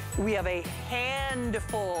 $23.95. We have a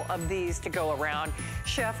handful of these to go around.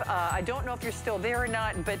 Chef, I don't know if you're still there or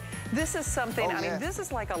not, but this is something, I mean, this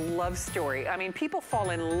is like a love story. I mean, people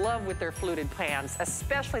fall in love with their fluted pans,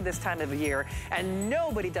 especially this time of year, and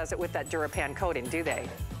nobody does it with that DuraPan coating, do they?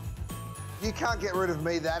 You can't get rid of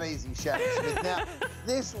me that easy, Shannon Smith. Now,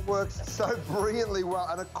 this works so brilliantly well,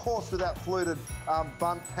 and of course with that fluted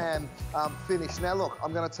bundt pan finish. Now look,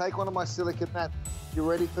 I'm going to take one of my silicone mats. You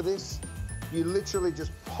ready for this? You literally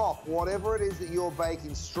just pop whatever it is that you're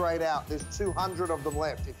baking straight out. There's 200 of them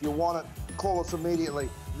left. If you want it, call us immediately.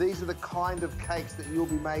 These are the kind of cakes that you'll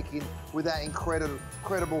be making with that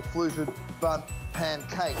incredible fluted bundt pan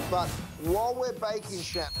cake. But while we're baking,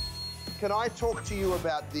 Shannon, can I talk to you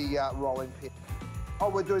about the rolling pin? Oh,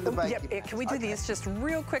 we're doing the baking. Yeah, can we do these just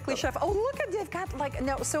real quickly, Chef? Oh, look at, they've got like,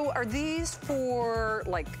 no, so are these for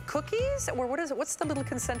like cookies? Or what is it? What's the little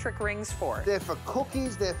concentric rings for? They're for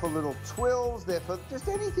cookies, they're for little twills, they're for just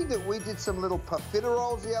anything that we did some little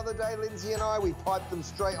profiteroles the other day, Lindsay and I. We piped them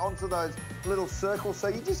straight onto those little circles, so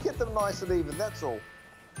you just get them nice and even, that's all.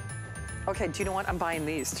 Okay, do you know what? I'm buying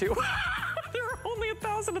these too. There are only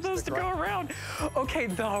 1,000 of those to go around. Okay,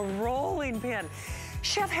 the rolling pin.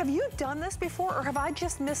 Chef, have you done this before, or have I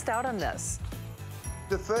just missed out on this?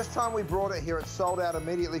 The first time we brought it here, it sold out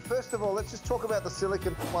immediately. First of all, let's just talk about the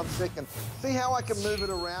silicone for 1 second. See how I can move it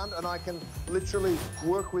around and I can literally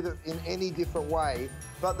work with it in any different way.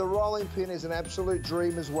 But the rolling pin is an absolute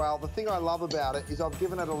dream as well. The thing I love about it is I've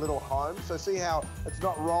given it a little home. So see how it's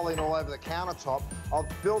not rolling all over the countertop.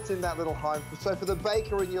 I've built in that little home. So for the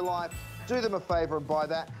baker in your life, do them a favor and buy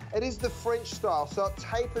that. It is the French style, so it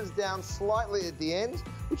tapers down slightly at the end,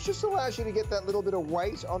 which just allows you to get that little bit of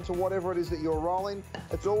weight onto whatever it is that you're rolling.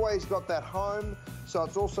 It's always got that home, so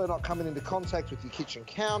it's also not coming into contact with your kitchen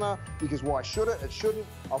counter, because why should it? It shouldn't.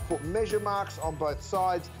 I'll put measure marks on both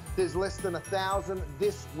sides. There's less than 1,000.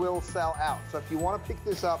 This will sell out. So if you want to pick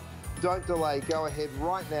this up, don't delay. Go ahead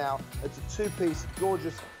right now. It's a two-piece,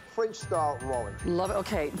 gorgeous French-style rolling. Love it.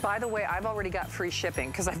 Okay, by the way, I've already got free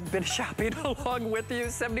shipping because I've been shopping along with you.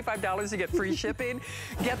 $75, you get free shipping.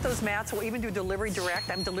 Get those mats. We'll even do delivery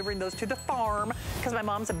direct. I'm delivering those to the farm because my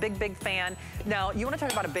mom's a big, big fan. Now, you want to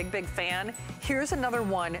talk about a big, big fan? Here's another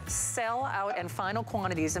one. Sell out and final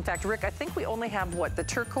quantities. In fact, Rick, I think we only have, what, the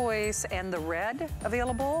turquoise and the red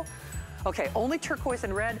available? Okay, only turquoise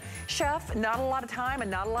and red. Chef, not a lot of time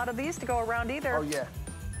and not a lot of these to go around either. Oh, yeah.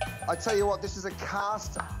 I tell you what, this is a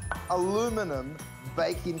cast aluminum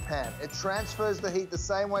baking pan. It transfers the heat the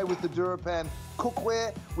same way with the DuraPan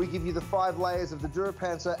cookware. We give you the 5 layers of the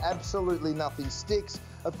DuraPan so absolutely nothing sticks.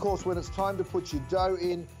 Of course, when it's time to put your dough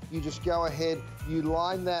in, you just go ahead, you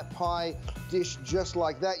line that pie dish just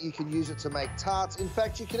like that. You can use it to make tarts. In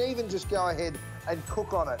fact, you can even just go ahead and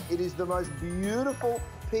cook on it. It is the most beautiful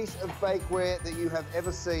piece of bakeware that you have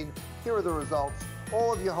ever seen. Here are the results.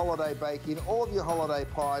 All of your holiday baking, all of your holiday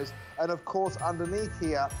pies, and of course underneath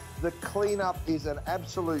here, the cleanup is an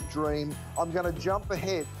absolute dream. I'm gonna jump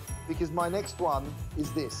ahead because my next one is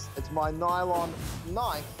this. It's my nylon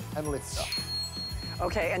knife and lifter.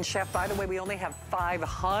 Okay, and Chef, by the way, we only have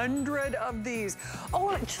 500 of these.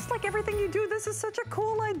 Oh, just like everything you do, this is such a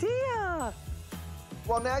cool idea.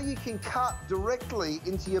 Well, now you can cut directly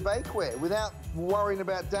into your bakeware without worrying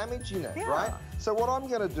about damaging it, right? So what I'm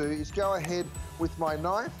gonna do is go ahead with my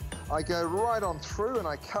knife. I go right on through and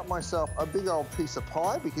I cut myself a big old piece of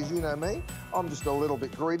pie because you know me, I'm just a little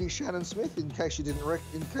bit greedy, Shannon Smith, in case you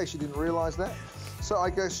didn't realize that. So I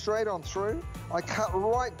go straight on through, I cut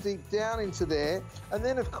right deep down into there, and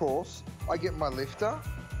then of course, I get my lifter,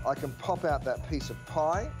 I can pop out that piece of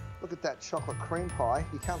pie. Look at that chocolate cream pie.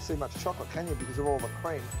 You can't see much chocolate, can you, because of all the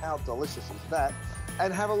cream? How delicious is that?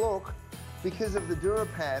 And have a look, because of the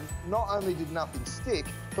DuraPan, not only did nothing stick,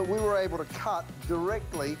 but we were able to cut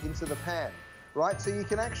directly into the pan, right? So you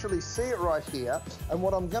can actually see it right here. And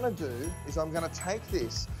what I'm gonna do is I'm gonna take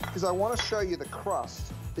this, because I wanna show you the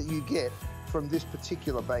crust that you get from this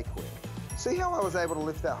particular bakeware. See how I was able to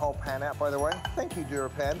lift that whole pan out, by the way? Thank you,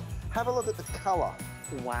 DuraPan. Have a look at the color.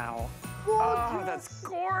 Wow. Gorgeous. Oh, that's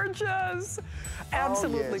gorgeous.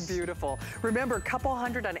 Absolutely beautiful. Remember, a couple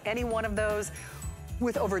hundred on any one of those.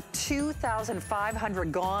 With over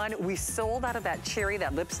 2,500 gone, we sold out of that cherry,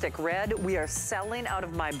 that lipstick red. We are selling out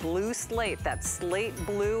of my blue slate, that slate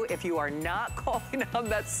blue. If you are not calling on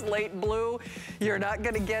that slate blue, you're not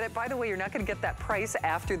gonna get it. By the way, you're not gonna get that price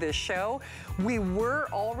after this show. We were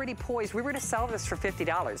already poised. We were to sell this for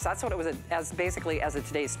 $50. That's what it was basically as a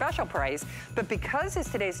today's special price. But because it's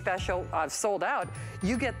today's special sold out,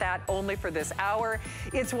 you get that only for this hour.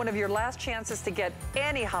 It's one of your last chances to get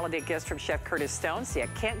any holiday gifts from Chef Curtis Stone. So you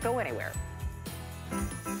can't go anywhere.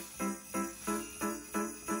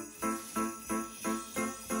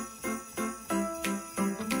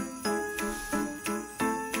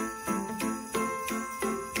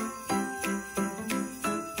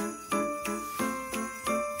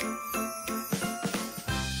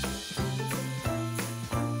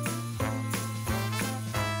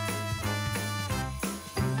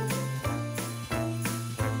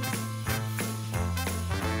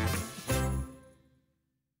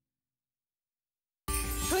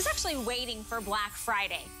 Who's actually waiting for Black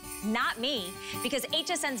Friday? Not me, because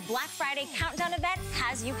HSN's Black Friday Countdown event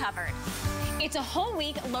has you covered. It's a whole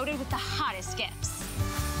week loaded with the hottest gifts.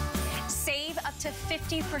 Save up to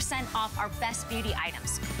 50% off our best beauty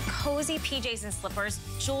items, cozy PJs and slippers,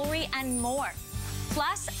 jewelry, and more.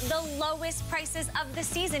 Plus, the lowest prices of the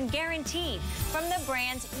season guaranteed from the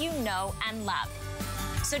brands you know and love.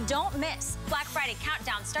 So don't miss. Black Friday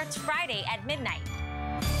Countdown starts Friday at midnight.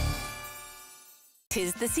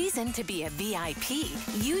 'Tis the season to be a VIP.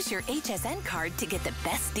 Use your HSN card to get the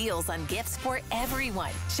best deals on gifts for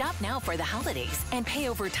everyone. Shop now for the holidays and pay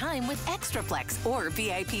over time with ExtraFlex or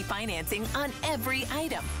VIP financing on every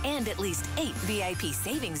item. And at least 8 VIP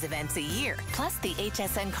savings events a year. Plus, the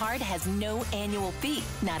HSN card has no annual fee.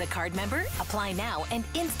 Not a card member? Apply now and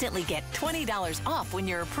instantly get $20 off when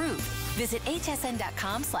you're approved. Visit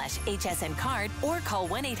hsn.com/HSN card or call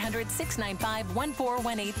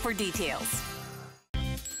 1-800-695-1418 for details.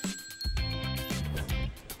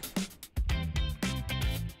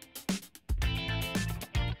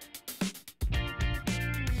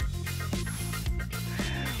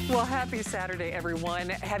 Well, happy Saturday, everyone.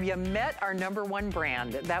 Have you met our #1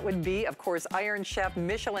 brand? That would be, of course, Iron Chef,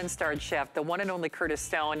 Michelin-starred chef, the one and only Curtis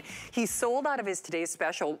Stone. He sold out of his today's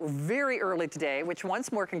special very early today, which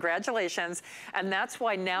once more, congratulations. And that's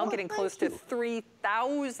why now getting close to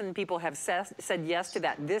 3,000 people have said yes to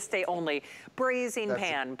that this day only. Braising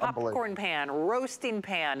pan, popcorn pan, roasting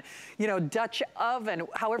pan, you know, Dutch oven,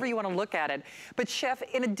 however you want to look at it. But Chef,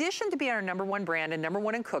 in addition to being our #1 brand and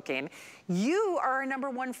 #1 in cooking, you are our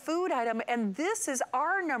 #1 food item, and this is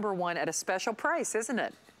our #1 at a special price, isn't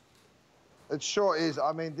it? It sure is.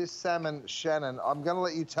 I mean, this salmon, Shannon, I'm going to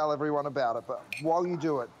let you tell everyone about it, but while you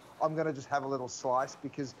do it, I'm going to just have a little slice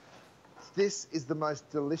because this is the most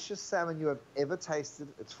delicious salmon you have ever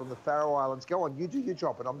tasted. It's from the Faroe Islands. Go on, you do your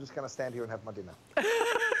job, and I'm just going to stand here and have my dinner.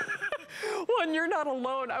 Well, And you're not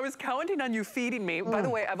alone. I was counting on you feeding me. By the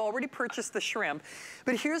way, I've already purchased the shrimp,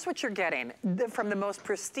 but here's what you're getting. From the most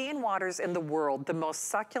pristine waters in the world, the most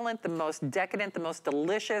succulent, the most decadent, the most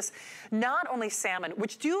delicious, not only salmon,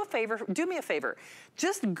 which do me a favor,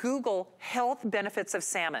 just Google health benefits of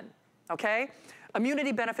salmon, okay?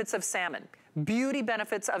 Immunity benefits of salmon. Beauty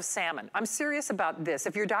benefits of salmon. I'm serious about this.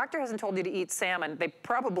 If your doctor hasn't told you to eat salmon, they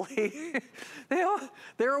probably,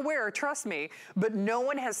 they're aware, trust me, but no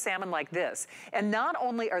one has salmon like this. And not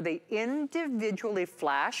only are they individually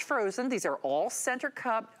flash frozen, these are all center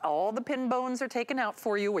cupped, all the pin bones are taken out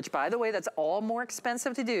for you, which by the way, that's all more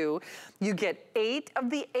expensive to do. You get 8 of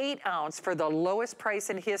the 8 ounce for the lowest price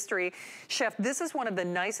in history. Chef, this is one of the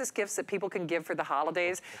nicest gifts that people can give for the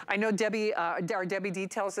holidays. I know Debbie, our Debbie D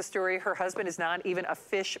tells the story. Her husband is not even a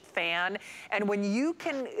fish fan. And when you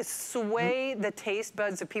can sway the taste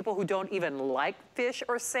buds of people who don't even like fish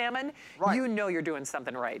or salmon, you know you're doing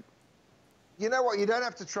something right. You know what? You don't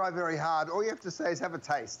have to try very hard. All you have to say is have a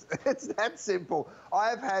taste. It's that simple.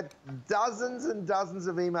 I've had dozens and dozens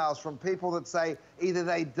of emails from people that say either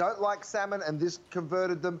they don't like salmon and this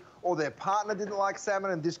converted them, or their partner didn't like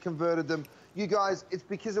salmon and this converted them. You guys, it's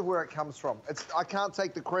because of where it comes from. I can't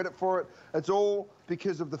take the credit for it. It's all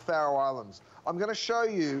because of the Faroe Islands. I'm going to show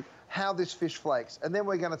you how this fish flakes, and then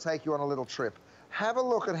we're going to take you on a little trip. Have a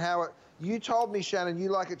look at how it... You told me, Shannon, you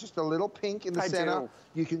like it just a little pink in the center. Do.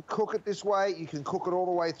 You can cook it this way. You can cook it all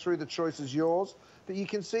the way through. The choice is yours. But you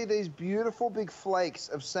can see these beautiful big flakes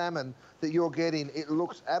of salmon that you're getting. It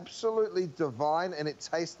looks absolutely divine, and it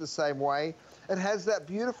tastes the same way. It has that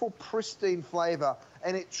beautiful, pristine flavor,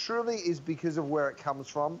 and it truly is because of where it comes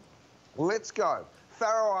from. Let's go.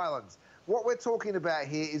 Faroe Islands. What we're talking about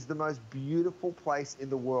here is the most beautiful place in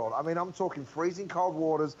the world. I mean, I'm talking freezing cold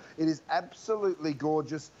waters. It is absolutely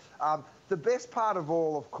gorgeous. The best part of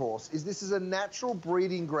all, of course, is this is a natural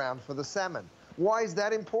breeding ground for the salmon. Why is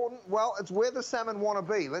that important? Well, it's where the salmon want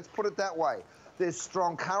to be. Let's put it that way. There's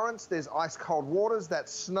strong currents, there's ice-cold waters, that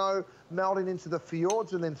snow melting into the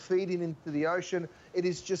fjords and then feeding into the ocean. It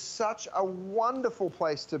is just such a wonderful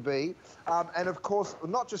place to be. And of course,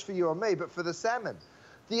 not just for you and me, but for the salmon.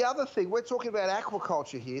 The other thing, we're talking about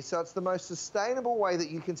aquaculture here, so it's the most sustainable way that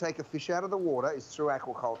you can take a fish out of the water is through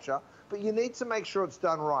aquaculture, but you need to make sure it's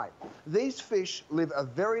done right. These fish live a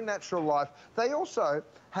very natural life. They also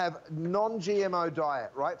have non-GMO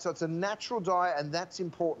diet, right? So it's a natural diet, and that's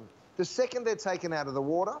important. The second they're taken out of the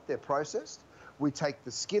water, they're processed. We take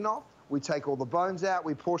the skin off, we take all the bones out,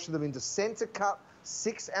 we portion them into center cut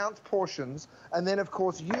 6-ounce portions, and then of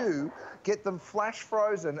course you get them flash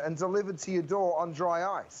frozen and delivered to your door on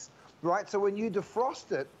dry ice, right? So when you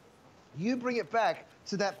defrost it, you bring it back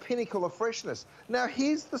to that pinnacle of freshness. Now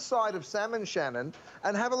here's the side of salmon, Shannon,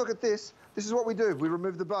 and have a look at this. This is what we do. We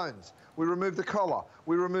remove the bones, we remove the collar,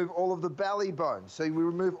 we remove all of the belly bones, so we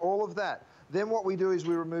remove all of that. Then what we do is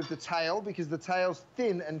we remove the tail, because the tail's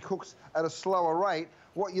thin and cooks at a slower rate.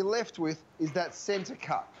 What you're left with is that center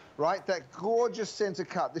cut, right? That gorgeous center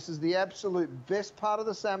cut. This is the absolute best part of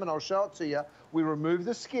the salmon. I'll show it to you. We remove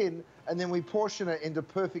the skin, and then we portion it into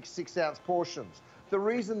perfect 6-ounce portions. The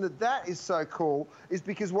reason that that is so cool is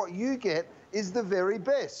because what you get is the very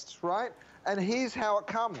best, right? And here's how it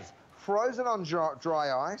comes. Frozen on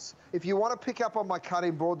dry ice. If you want to pick up on my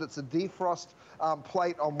cutting board, that's a defrost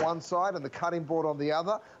plate on one side and the cutting board on the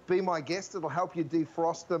other, be my guest. It'll help you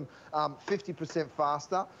defrost them 50%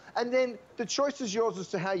 faster. And then the choice is yours as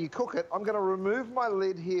to how you cook it. I'm going to remove my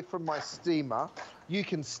lid here from my steamer. You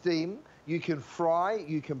can steam, you can fry,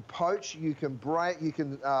 you can poach, you can braise, you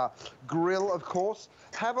can grill, of course.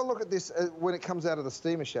 Have a look at this when it comes out of the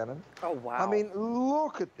steamer, Shannon. Oh, wow. I mean,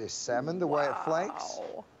 look at this salmon, the way it flakes.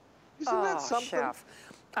 Isn't that something? Chef,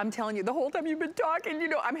 I'm telling you, the whole time you've been talking, you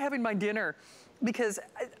know, I'm having my dinner because,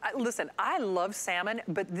 listen, I love salmon,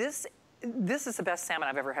 but this is the best salmon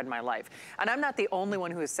I've ever had in my life. And I'm not the only one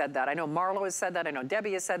who has said that. I know Marlo has said that. I know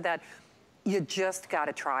Debbie has said that. You just got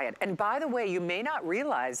to try it. And by the way, you may not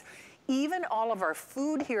realize, even all of our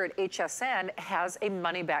food here at HSN has a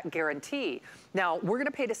money-back guarantee. Now, we're going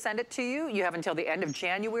to pay to send it to you. You have until the end of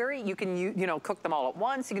January. You can, you know, cook them all at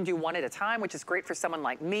once. You can do one at a time, which is great for someone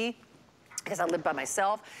like me, because I live by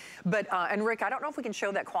myself. But, and Rick, I don't know if we can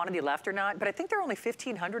show that quantity left or not, but I think there are only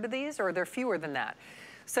 1,500 of these, or they're fewer than that.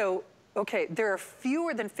 So, okay, there are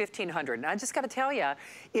fewer than 1,500. And I just got to tell you,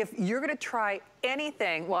 if you're going to try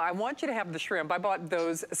anything, well, I want you to have the shrimp. I bought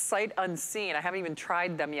those sight unseen. I haven't even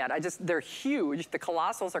tried them yet. They're huge. The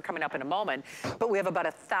colossals are coming up in a moment. But we have about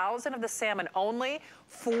 1,000 of the salmon only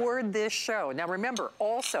for this show. Now remember,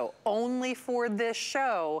 also, only for this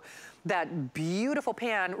show, that beautiful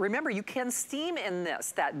pan. Remember, you can steam in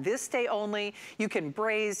this, this day only. You can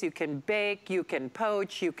braise, you can bake, you can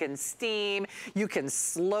poach, you can steam, you can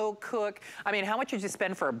slow cook. I mean, how much would you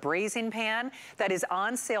spend for a braising pan? That is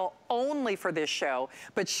on sale only for this show.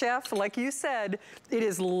 But Chef, like you said, it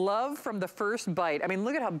is love from the first bite. I mean,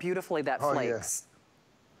 look at how beautifully that flakes. Yeah.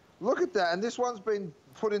 Look at that, and this one's been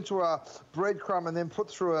put into a breadcrumb and then put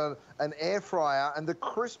through an air fryer, and the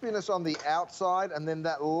crispiness on the outside and then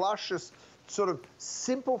that luscious sort of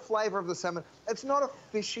simple flavor of the salmon. It's not a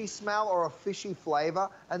fishy smell or a fishy flavor,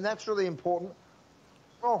 and that's really important.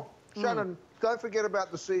 Oh, Shannon, don't forget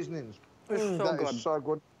about the seasonings. It's so good. That is so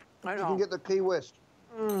good. I know. You can get the Key West.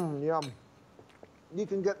 Yum. You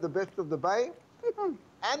can get the best of the bay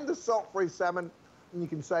and the salt-free salmon. And you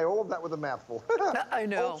can say all of that with a mouthful. I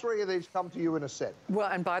know. All three of these come to you in a set. Well,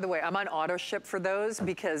 and by the way, I'm on auto ship for those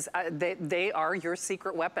because they are your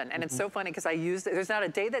secret weapon. And it's so funny because I use, there's not a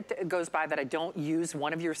day that goes by that I don't use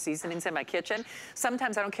one of your seasonings in my kitchen.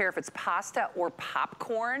 Sometimes I don't care if it's pasta or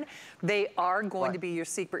popcorn, they are going to be your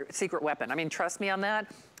secret weapon. I mean, trust me on that.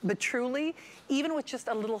 But truly, even with just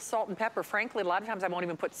a little salt and pepper, frankly, a lot of times I won't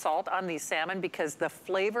even put salt on these salmon because the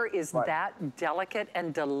flavor is that delicate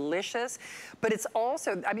and delicious. But it's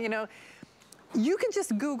also, I mean, you know, you can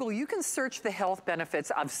just Google, you can search the health benefits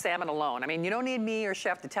of salmon alone. I mean, you don't need me or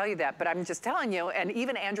Chef to tell you that, but I'm just telling you, and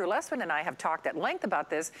even Andrew Lessman and I have talked at length about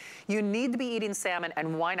this, you need to be eating salmon,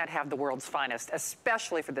 and why not have the world's finest,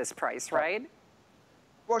 especially for this price, right?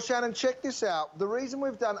 Well, Shannon, check this out. The reason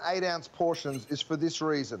we've done 8-ounce portions is for this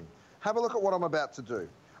reason. Have a look at what I'm about to do.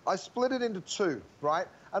 I split it into two, right?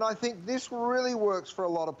 And I think this really works for a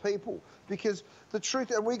lot of people because the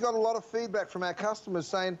truth, and we got a lot of feedback from our customers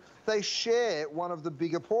saying they share one of the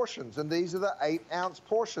bigger portions, and these are the 8-ounce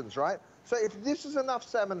portions, right? So if this is enough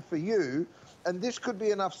salmon for you, and this could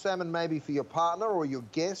be enough salmon maybe for your partner or your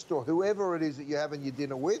guest or whoever it is that you're having your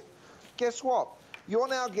dinner with, guess what? You're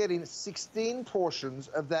now getting 16 portions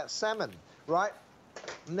of that salmon, right?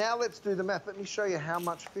 Now let's do the math. Let me show you how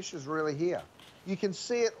much fish is really here. You can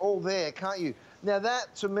see it all there, can't you? Now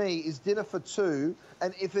that, to me, is dinner for two,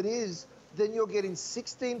 and if it is, then you're getting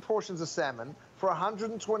 16 portions of salmon for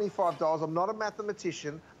 $125. I'm not a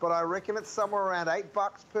mathematician, but I reckon it's somewhere around $8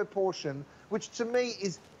 per portion, which to me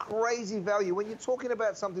is crazy value. When you're talking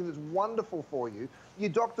about something that's wonderful for you,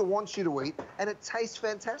 your doctor wants you to eat, and it tastes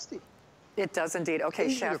fantastic. It does indeed.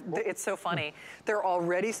 Okay, Chef, it's so funny. They're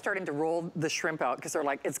already starting to roll the shrimp out because they're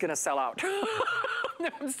like, it's gonna sell out. No,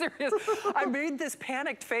 I'm serious. I made this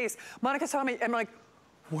panicked face. Monica saw me and I'm like,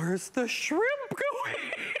 where's the shrimp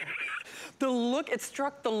going? The look, it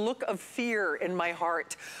struck the look of fear in my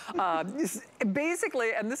heart.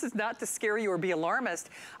 Basically, and this is not to scare you or be alarmist,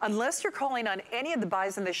 unless you're calling on any of the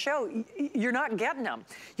buys in the show, you're not getting them.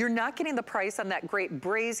 You're not getting the price on that great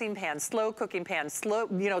braising pan, slow cooking pan, slow,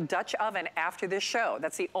 Dutch oven after this show.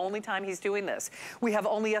 That's the only time he's doing this. We have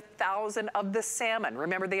only 1,000 of the salmon.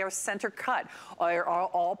 Remember, they are center cut, are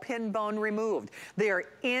all pin bone removed. They are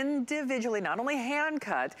individually, not only hand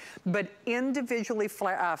cut, but individually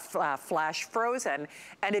flash frozen,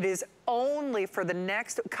 and it is only for the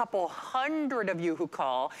next couple hundred of you who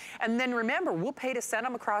call. And then remember, we'll pay to send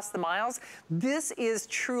them across the miles. This is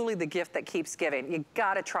truly the gift that keeps giving. You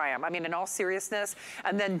gotta try them. I mean, in all seriousness.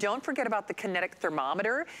 And then don't forget about the kinetic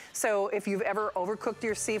thermometer. So if you've ever overcooked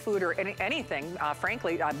your seafood or anything,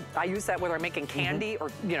 frankly, I use that whether I'm making candy or,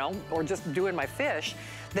 or just doing my fish,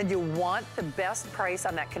 then you want the best price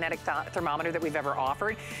on that kinetic thermometer that we've ever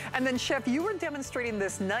offered. And then Chef, you were demonstrating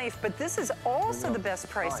this knife, but this is also the best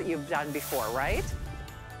price that you've done before, right?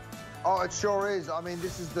 Oh, it sure is. I mean,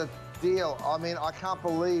 this is the deal. I mean, I can't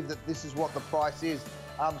believe that this is what the price is.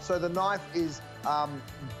 So the knife is,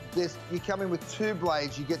 you come in with 2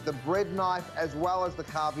 blades. You get the bread knife as well as the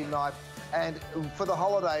carving knife. And for the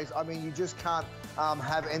holidays, I mean, you just can't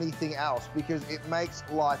have anything else because it makes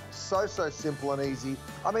life so simple and easy.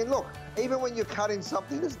 I mean, look, even when you're cutting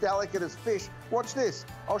something as delicate as fish, watch this.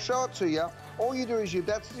 I'll show it to you. All you do is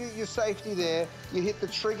that's your safety there. You hit the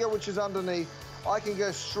trigger, which is underneath. I can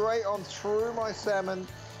go straight on through my salmon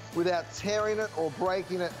without tearing it or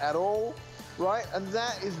breaking it at all, right? And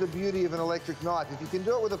that is the beauty of an electric knife. If you can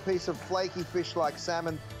do it with a piece of flaky fish like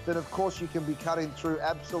salmon, then of course you can be cutting through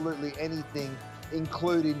absolutely anything,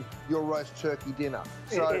 including your roast turkey dinner.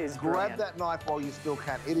 So grab that knife while you still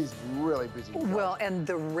can. It is really busy. Well, and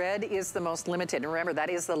the red is the most limited. And remember, that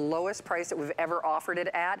is the lowest price that we've ever offered it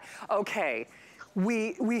at. Okay.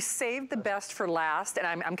 We saved the best for last, and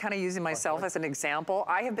I'm kind of using myself as an example.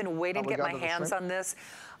 I have been waiting to get my hands on this.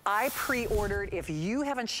 I pre-ordered. If you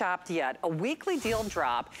haven't shopped yet, a weekly deal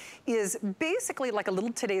drop is basically like a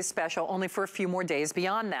little today's special, only for a few more days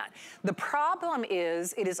beyond that. The problem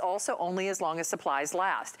is it is also only as long as supplies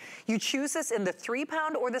last. You choose this in the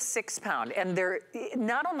 3-pound or the 6-pound, and they're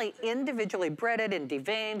not only individually breaded and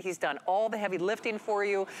deveined, he's done all the heavy lifting for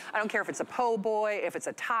you. I don't care if it's a po' boy, if it's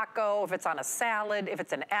a taco, if it's on a salad, if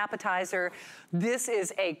it's an appetizer. This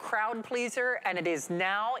is a crowd pleaser, and it is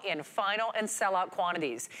now in final and sellout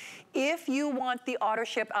quantities. If you want the auto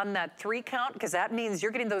ship on that 3-count, because that means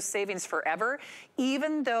you're getting those savings forever,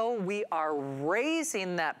 even though we are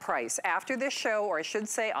raising that price after this show, or I should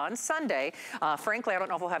say on Sunday, frankly, I don't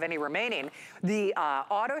know if we'll have any remaining. The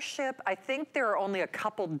auto ship, I think there are only a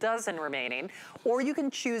couple dozen remaining, or you can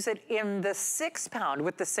choose it in the 6-pound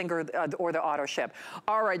with the Singer or the auto ship.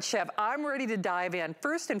 All right, Chef, I'm ready to dive in.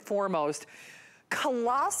 First and foremost,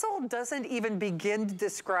 colossal doesn't even begin to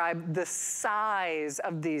describe the size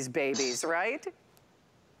of these babies, right?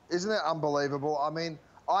 Isn't it unbelievable? I mean,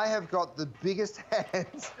 I have got the biggest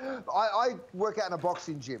hands. I work out in a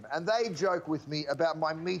boxing gym, and they joke with me about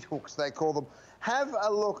my meat hooks, they call them. Have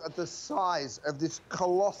a look at the size of this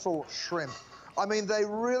colossal shrimp. I mean, they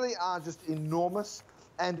really are just enormous,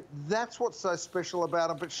 and that's what's so special about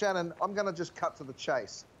them. But Shannon, I'm going to just cut to the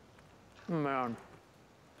chase. Man.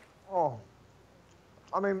 Oh.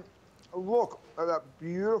 I mean, look at that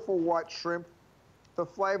beautiful white shrimp. The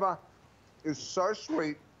flavor is so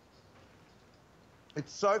sweet.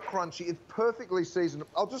 It's so crunchy. It's perfectly seasoned.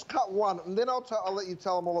 I'll just cut one, and then I'll let you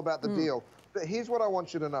tell them all about the deal. But here's what I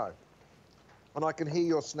want you to know. And I can hear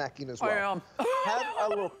your snacking as well. Have a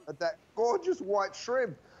look at that gorgeous white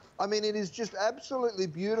shrimp. I mean, it is just absolutely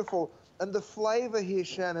beautiful. And the flavor here,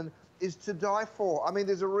 Shannon, is to die for. I mean,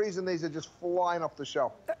 there's a reason these are just flying off the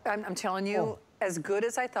shelf. I'm telling you, as good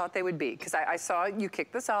as I thought they would be, because I saw you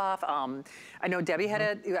kick this off. I know Debbie had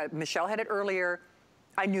it, Michelle had it earlier.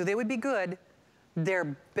 I knew they would be good.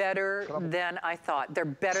 They're better than I thought. They're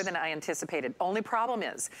better than I anticipated. Only problem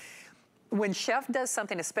is, when Chef does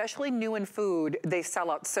something, especially new in food, they sell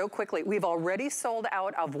out so quickly. We've already sold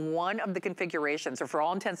out of one of the configurations, or for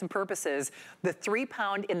all intents and purposes, the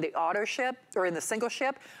 3-pound in the auto ship, or in the single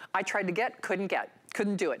ship, I tried to get, couldn't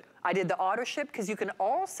do it. I did the auto ship, because you can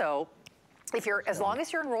also, as long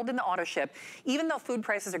as you're enrolled in the auto ship, even though food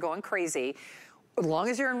prices are going crazy, as long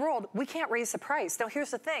as you're enrolled, we can't raise the price. Now,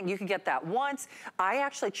 here's the thing. You can get that once. I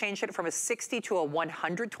actually changed it from a 60 to a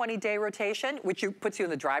 120-day rotation, which puts you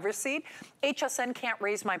in the driver's seat. HSN can't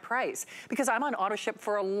raise my price because I'm on auto ship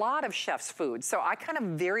for a lot of Chef's food. So I kind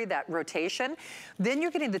of vary that rotation. Then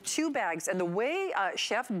you're getting the 2 bags. And the way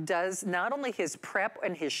Chef does not only his prep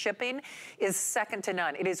and his shipping is second to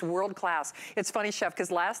none. It is world class. It's funny, Chef,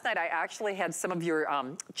 because last night I actually had some of your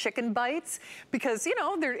chicken bites because, you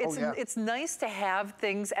know, it's nice to have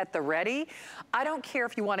things at the ready. I don't care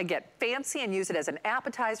if you want to get fancy and use it as an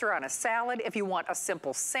appetizer on a salad, if you want a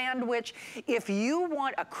simple sandwich, if you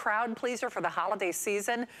want a crowd pleaser for the holiday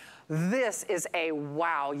season, this is a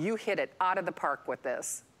wow. You hit it out of the park with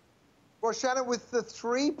this. Well, Shannon, with the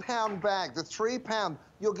 3-pound bag, the 3-pound,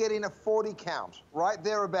 you're getting a 40 count, right?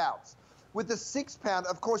 Thereabouts. With the 6-pound,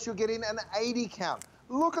 of course, you're getting an 80 count.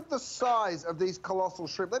 Look at the size of these colossal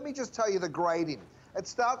shrimp. Let me just tell you the grading. It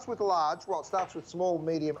starts with large, well, it starts with small,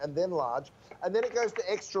 medium, and then large, and then it goes to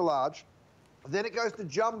extra large, then it goes to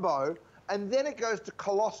jumbo, and then it goes to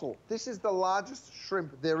colossal. This is the largest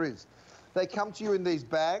shrimp there is. They come to you in these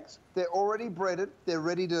bags. They're already breaded. They're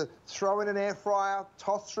ready to throw in an air fryer,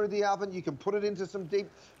 toss through the oven. You can put it into some deep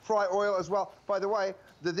fry oil as well. By the way,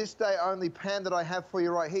 the this day only pan that I have for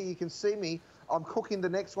you right here, you can see me. I'm cooking the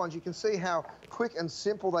next ones. You can see how quick and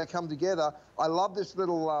simple they come together. I love this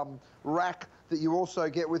little rack that you also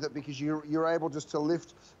get with it because you're able just to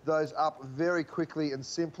lift those up very quickly and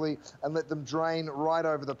simply and let them drain right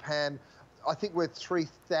over the pan. I think we're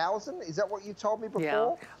 3,000. Is that what you told me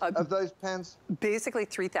before? Of those pans? Basically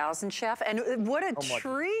 3,000, Chef. And what a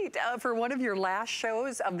treat for one of your last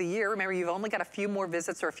shows of the year. Remember, you've only got a few more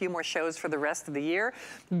visits or a few more shows for the rest of the year.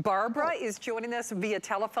 Barbara is joining us via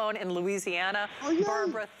telephone in Louisiana.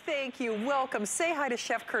 Barbara, thank you. Welcome. Say hi to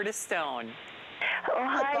Chef Curtis Stone. Oh,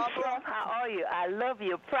 hi, Chef. How are you? I love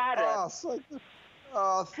your product.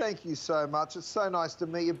 Oh, thank you so much. It's so nice to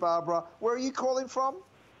meet you, Barbara. Where are you calling from?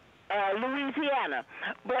 Louisiana.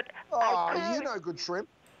 But you know good shrimp.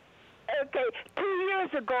 Okay, 2 years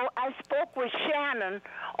ago, I spoke with Shannon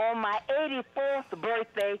on my 84th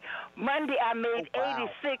birthday. Monday, I made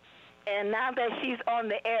 86, and now that she's on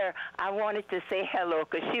the air, I wanted to say hello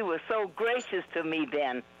because she was so gracious to me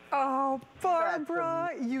then. Oh, Barbara,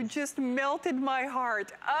 you just melted my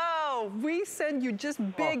heart. Oh, we send you just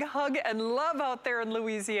big hug and love out there in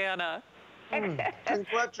Louisiana.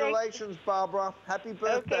 Congratulations, Barbara. Happy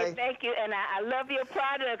birthday. Okay, thank you. And I love your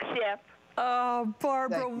product, Chef. Oh,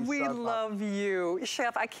 Barbara, Thank you we so much. love you.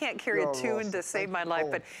 Chef, I can't carry a tune awesome. to save Thank my you life,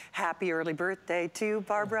 all. but happy early birthday to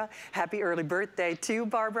Barbara. Happy early birthday to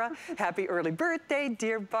Barbara. Happy early birthday,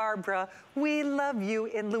 dear Barbara. We love you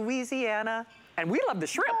in Louisiana. And we love the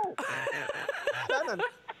shrimp. Shannon,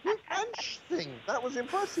 you can sing. That was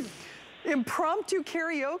impressive. Impromptu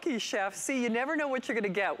karaoke, Chef. See, you never know what you're going to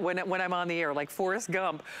get when I'm on the air, like Forrest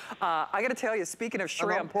Gump. I got to tell you, speaking of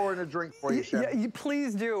shrimp. I'm pouring a drink for you, Chef. Yeah, you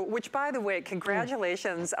please do. Which, by the way,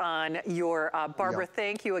 congratulations on your, Barbara,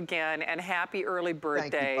 thank you again, and happy early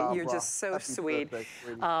birthday. Thank you, You're just so happy sweet. birthday,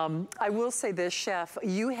 sweetie. I will say this, Chef,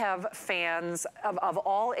 you have fans of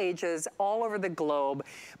all ages all over the globe,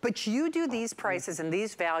 but you do these prices and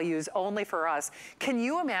these values only for us. Can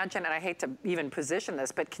you imagine, and I hate to even position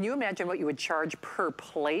this, but can you imagine what you would charge per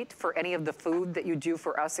plate for any of the food that you do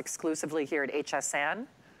for us exclusively here at HSN?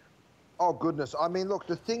 Oh, goodness. I mean, look,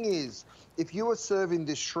 the thing is, if you were serving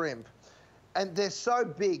this shrimp, and they're so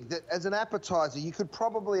big that as an appetizer, you could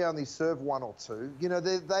probably only serve one or two. You know,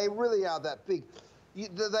 they really are that big.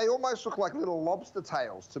 They almost look like little lobster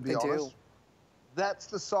tails, to be honest. Do. That's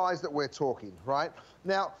the size that we're talking, right?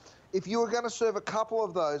 Now, if you were going to serve a couple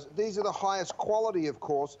of those, these are the highest quality, of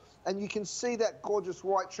course, and you can see that gorgeous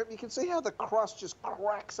white shrimp. You can see how the crust just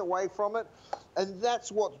cracks away from it, and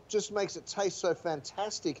that's what just makes it taste so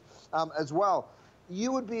fantastic as well.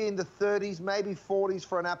 You would be in the 30s, maybe 40s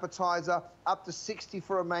for an appetizer, up to 60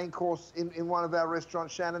 for a main course in one of our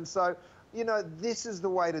restaurants, Shannon. So, you know, this is the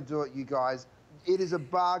way to do it, you guys. It is a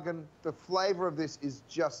bargain. The flavor of this is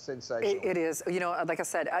just sensational. It is. You know, like I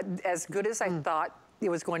said, as good as I thought it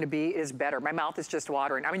was going to be, it is better. My mouth is just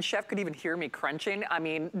watering. I mean, Chef could even hear me crunching. I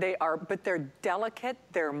mean, they are, but they're delicate,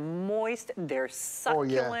 they're moist, they're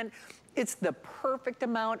succulent. Oh, yeah. It's the perfect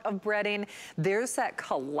amount of breading. There's that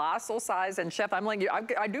colossal size, and Chef, I'm like you,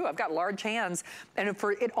 I've got large hands, and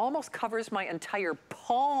it almost covers my entire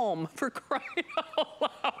palm, for crying out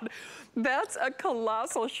loud. That's a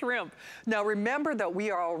colossal shrimp. Now remember that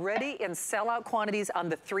we are already in sellout quantities on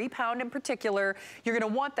the 3-pound in particular. You're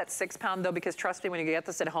gonna want that 6-pound though, because trust me, when you get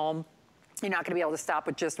this at home, you're not gonna be able to stop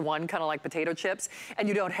with just one, kind of like potato chips, and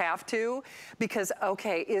you don't have to, because,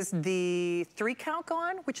 okay, is the 3 count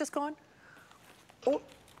gone? Which is gone? Oh,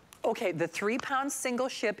 okay, the 3-pound single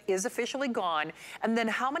ship is officially gone, and then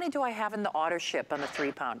how many do I have in the auto ship on the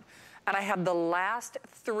 3-pound? And I have the last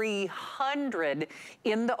 300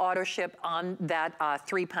 in the auto ship on that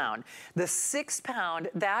 3-pound. The 6-pound,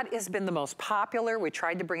 that has been the most popular. We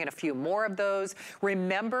tried to bring in a few more of those.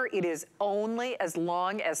 Remember, it is only as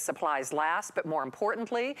long as supplies last, but more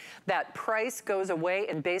importantly, that price goes away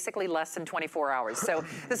in basically less than 24 hours. So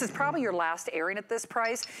this is probably your last airing at this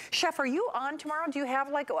price. Chef, are you on tomorrow? Do you have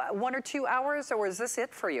like 1 or 2 hours, or is this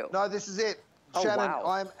it for you? No, this is it. Oh, Shannon, wow.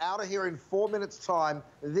 I'm out of here in 4 minutes' time.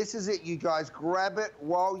 This is it, you guys. Grab it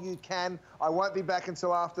while you can. I won't be back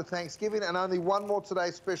until after Thanksgiving, and only one more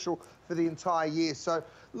today special for the entire year. So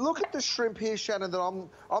look at the shrimp here, Shannon, that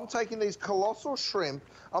I'm taking these colossal shrimp,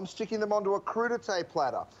 I'm sticking them onto a crudité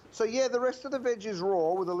platter. So yeah, the rest of the veg is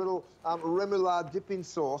raw with a little remoulade dipping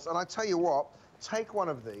sauce. And I tell you what, take one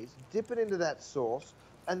of these, dip it into that sauce,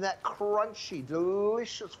 and that crunchy,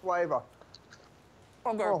 delicious flavor.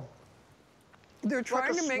 Okay. Oh. They're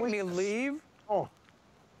trying to make me leave, Oh.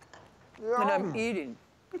 and I'm eating.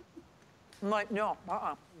 I'm like, no,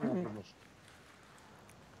 Oh, goodness.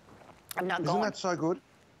 I'm not Isn't going. that so good?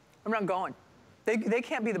 I'm not going. They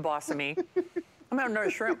can't be the boss of me. I'm having another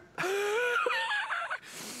shrimp.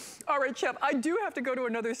 All right, Chef, I do have to go to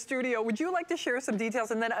another studio. Would you like to share some details?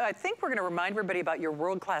 And then I think we're going to remind everybody about your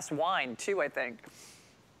world-class wine, too, I think.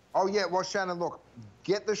 Oh, yeah. Well, Shannon, look,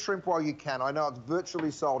 get the shrimp while you can. I know it's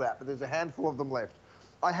virtually sold out, but there's a handful of them left.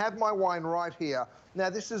 I have my wine right here. Now,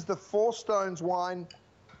 this is the Four Stones wine.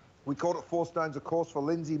 We called it Four Stones, of course, for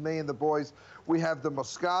Lindsay, me, and the boys. We have the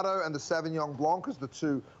Moscato and the Sauvignon Blanc as the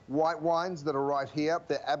 2 white wines that are right here.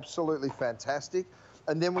 They're absolutely fantastic.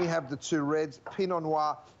 And then we have the 2 reds, Pinot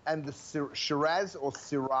Noir and the Shiraz, or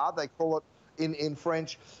Syrah, they call it in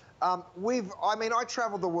French. I mean, I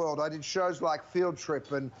traveled the world. I did shows like Field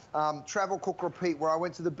Trip and Travel Cook Repeat, where I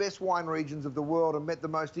went to the best wine regions of the world and met the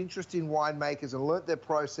most interesting winemakers and learnt their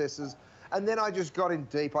processes. And then I just got in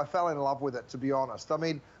deep. I fell in love with it, to be honest. I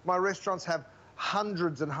mean, my restaurants have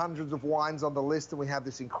hundreds and hundreds of wines on the list, and we have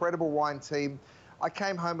this incredible wine team. I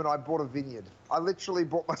came home and I bought a vineyard. I literally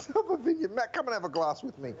bought myself a vineyard. Matt, come and have a glass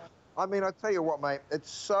with me. I mean, I tell you what, mate, it's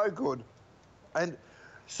so good. And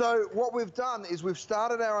So what we've done is we've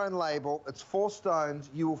started our own label. It's 4 stones.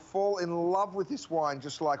 You will fall in love with this wine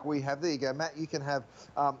just like we have. There you go, Matt. You can have,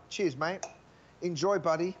 cheers, mate. Enjoy,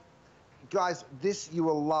 buddy. Guys, this you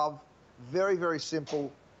will love. Very, very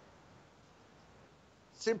simple.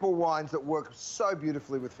 Simple wines that work so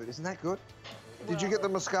beautifully with food. Isn't that good? Well, did you get the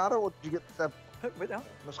Moscato or did you get the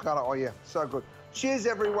Moscato? Oh, yeah, so good. Cheers,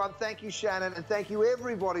 everyone. Thank you, Shannon, and thank you,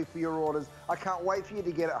 everybody, for your orders. I can't wait for you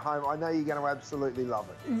to get it home. I know you're going to absolutely love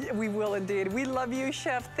it. Yeah, we will indeed. We love you,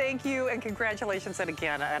 Chef. Thank you, and congratulations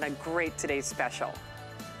again on a great today's special.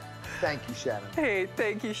 Thank you, Shannon. Hey,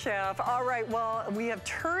 thank you, Chef. All right, well, we have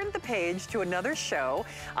turned the page to another show.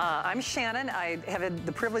 I'm Shannon. I have had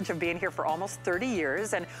the privilege of being here for almost 30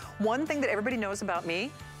 years, and one thing that everybody knows about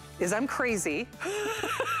me is I'm crazy,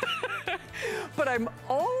 but I'm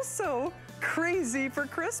also crazy for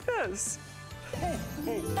Christmas.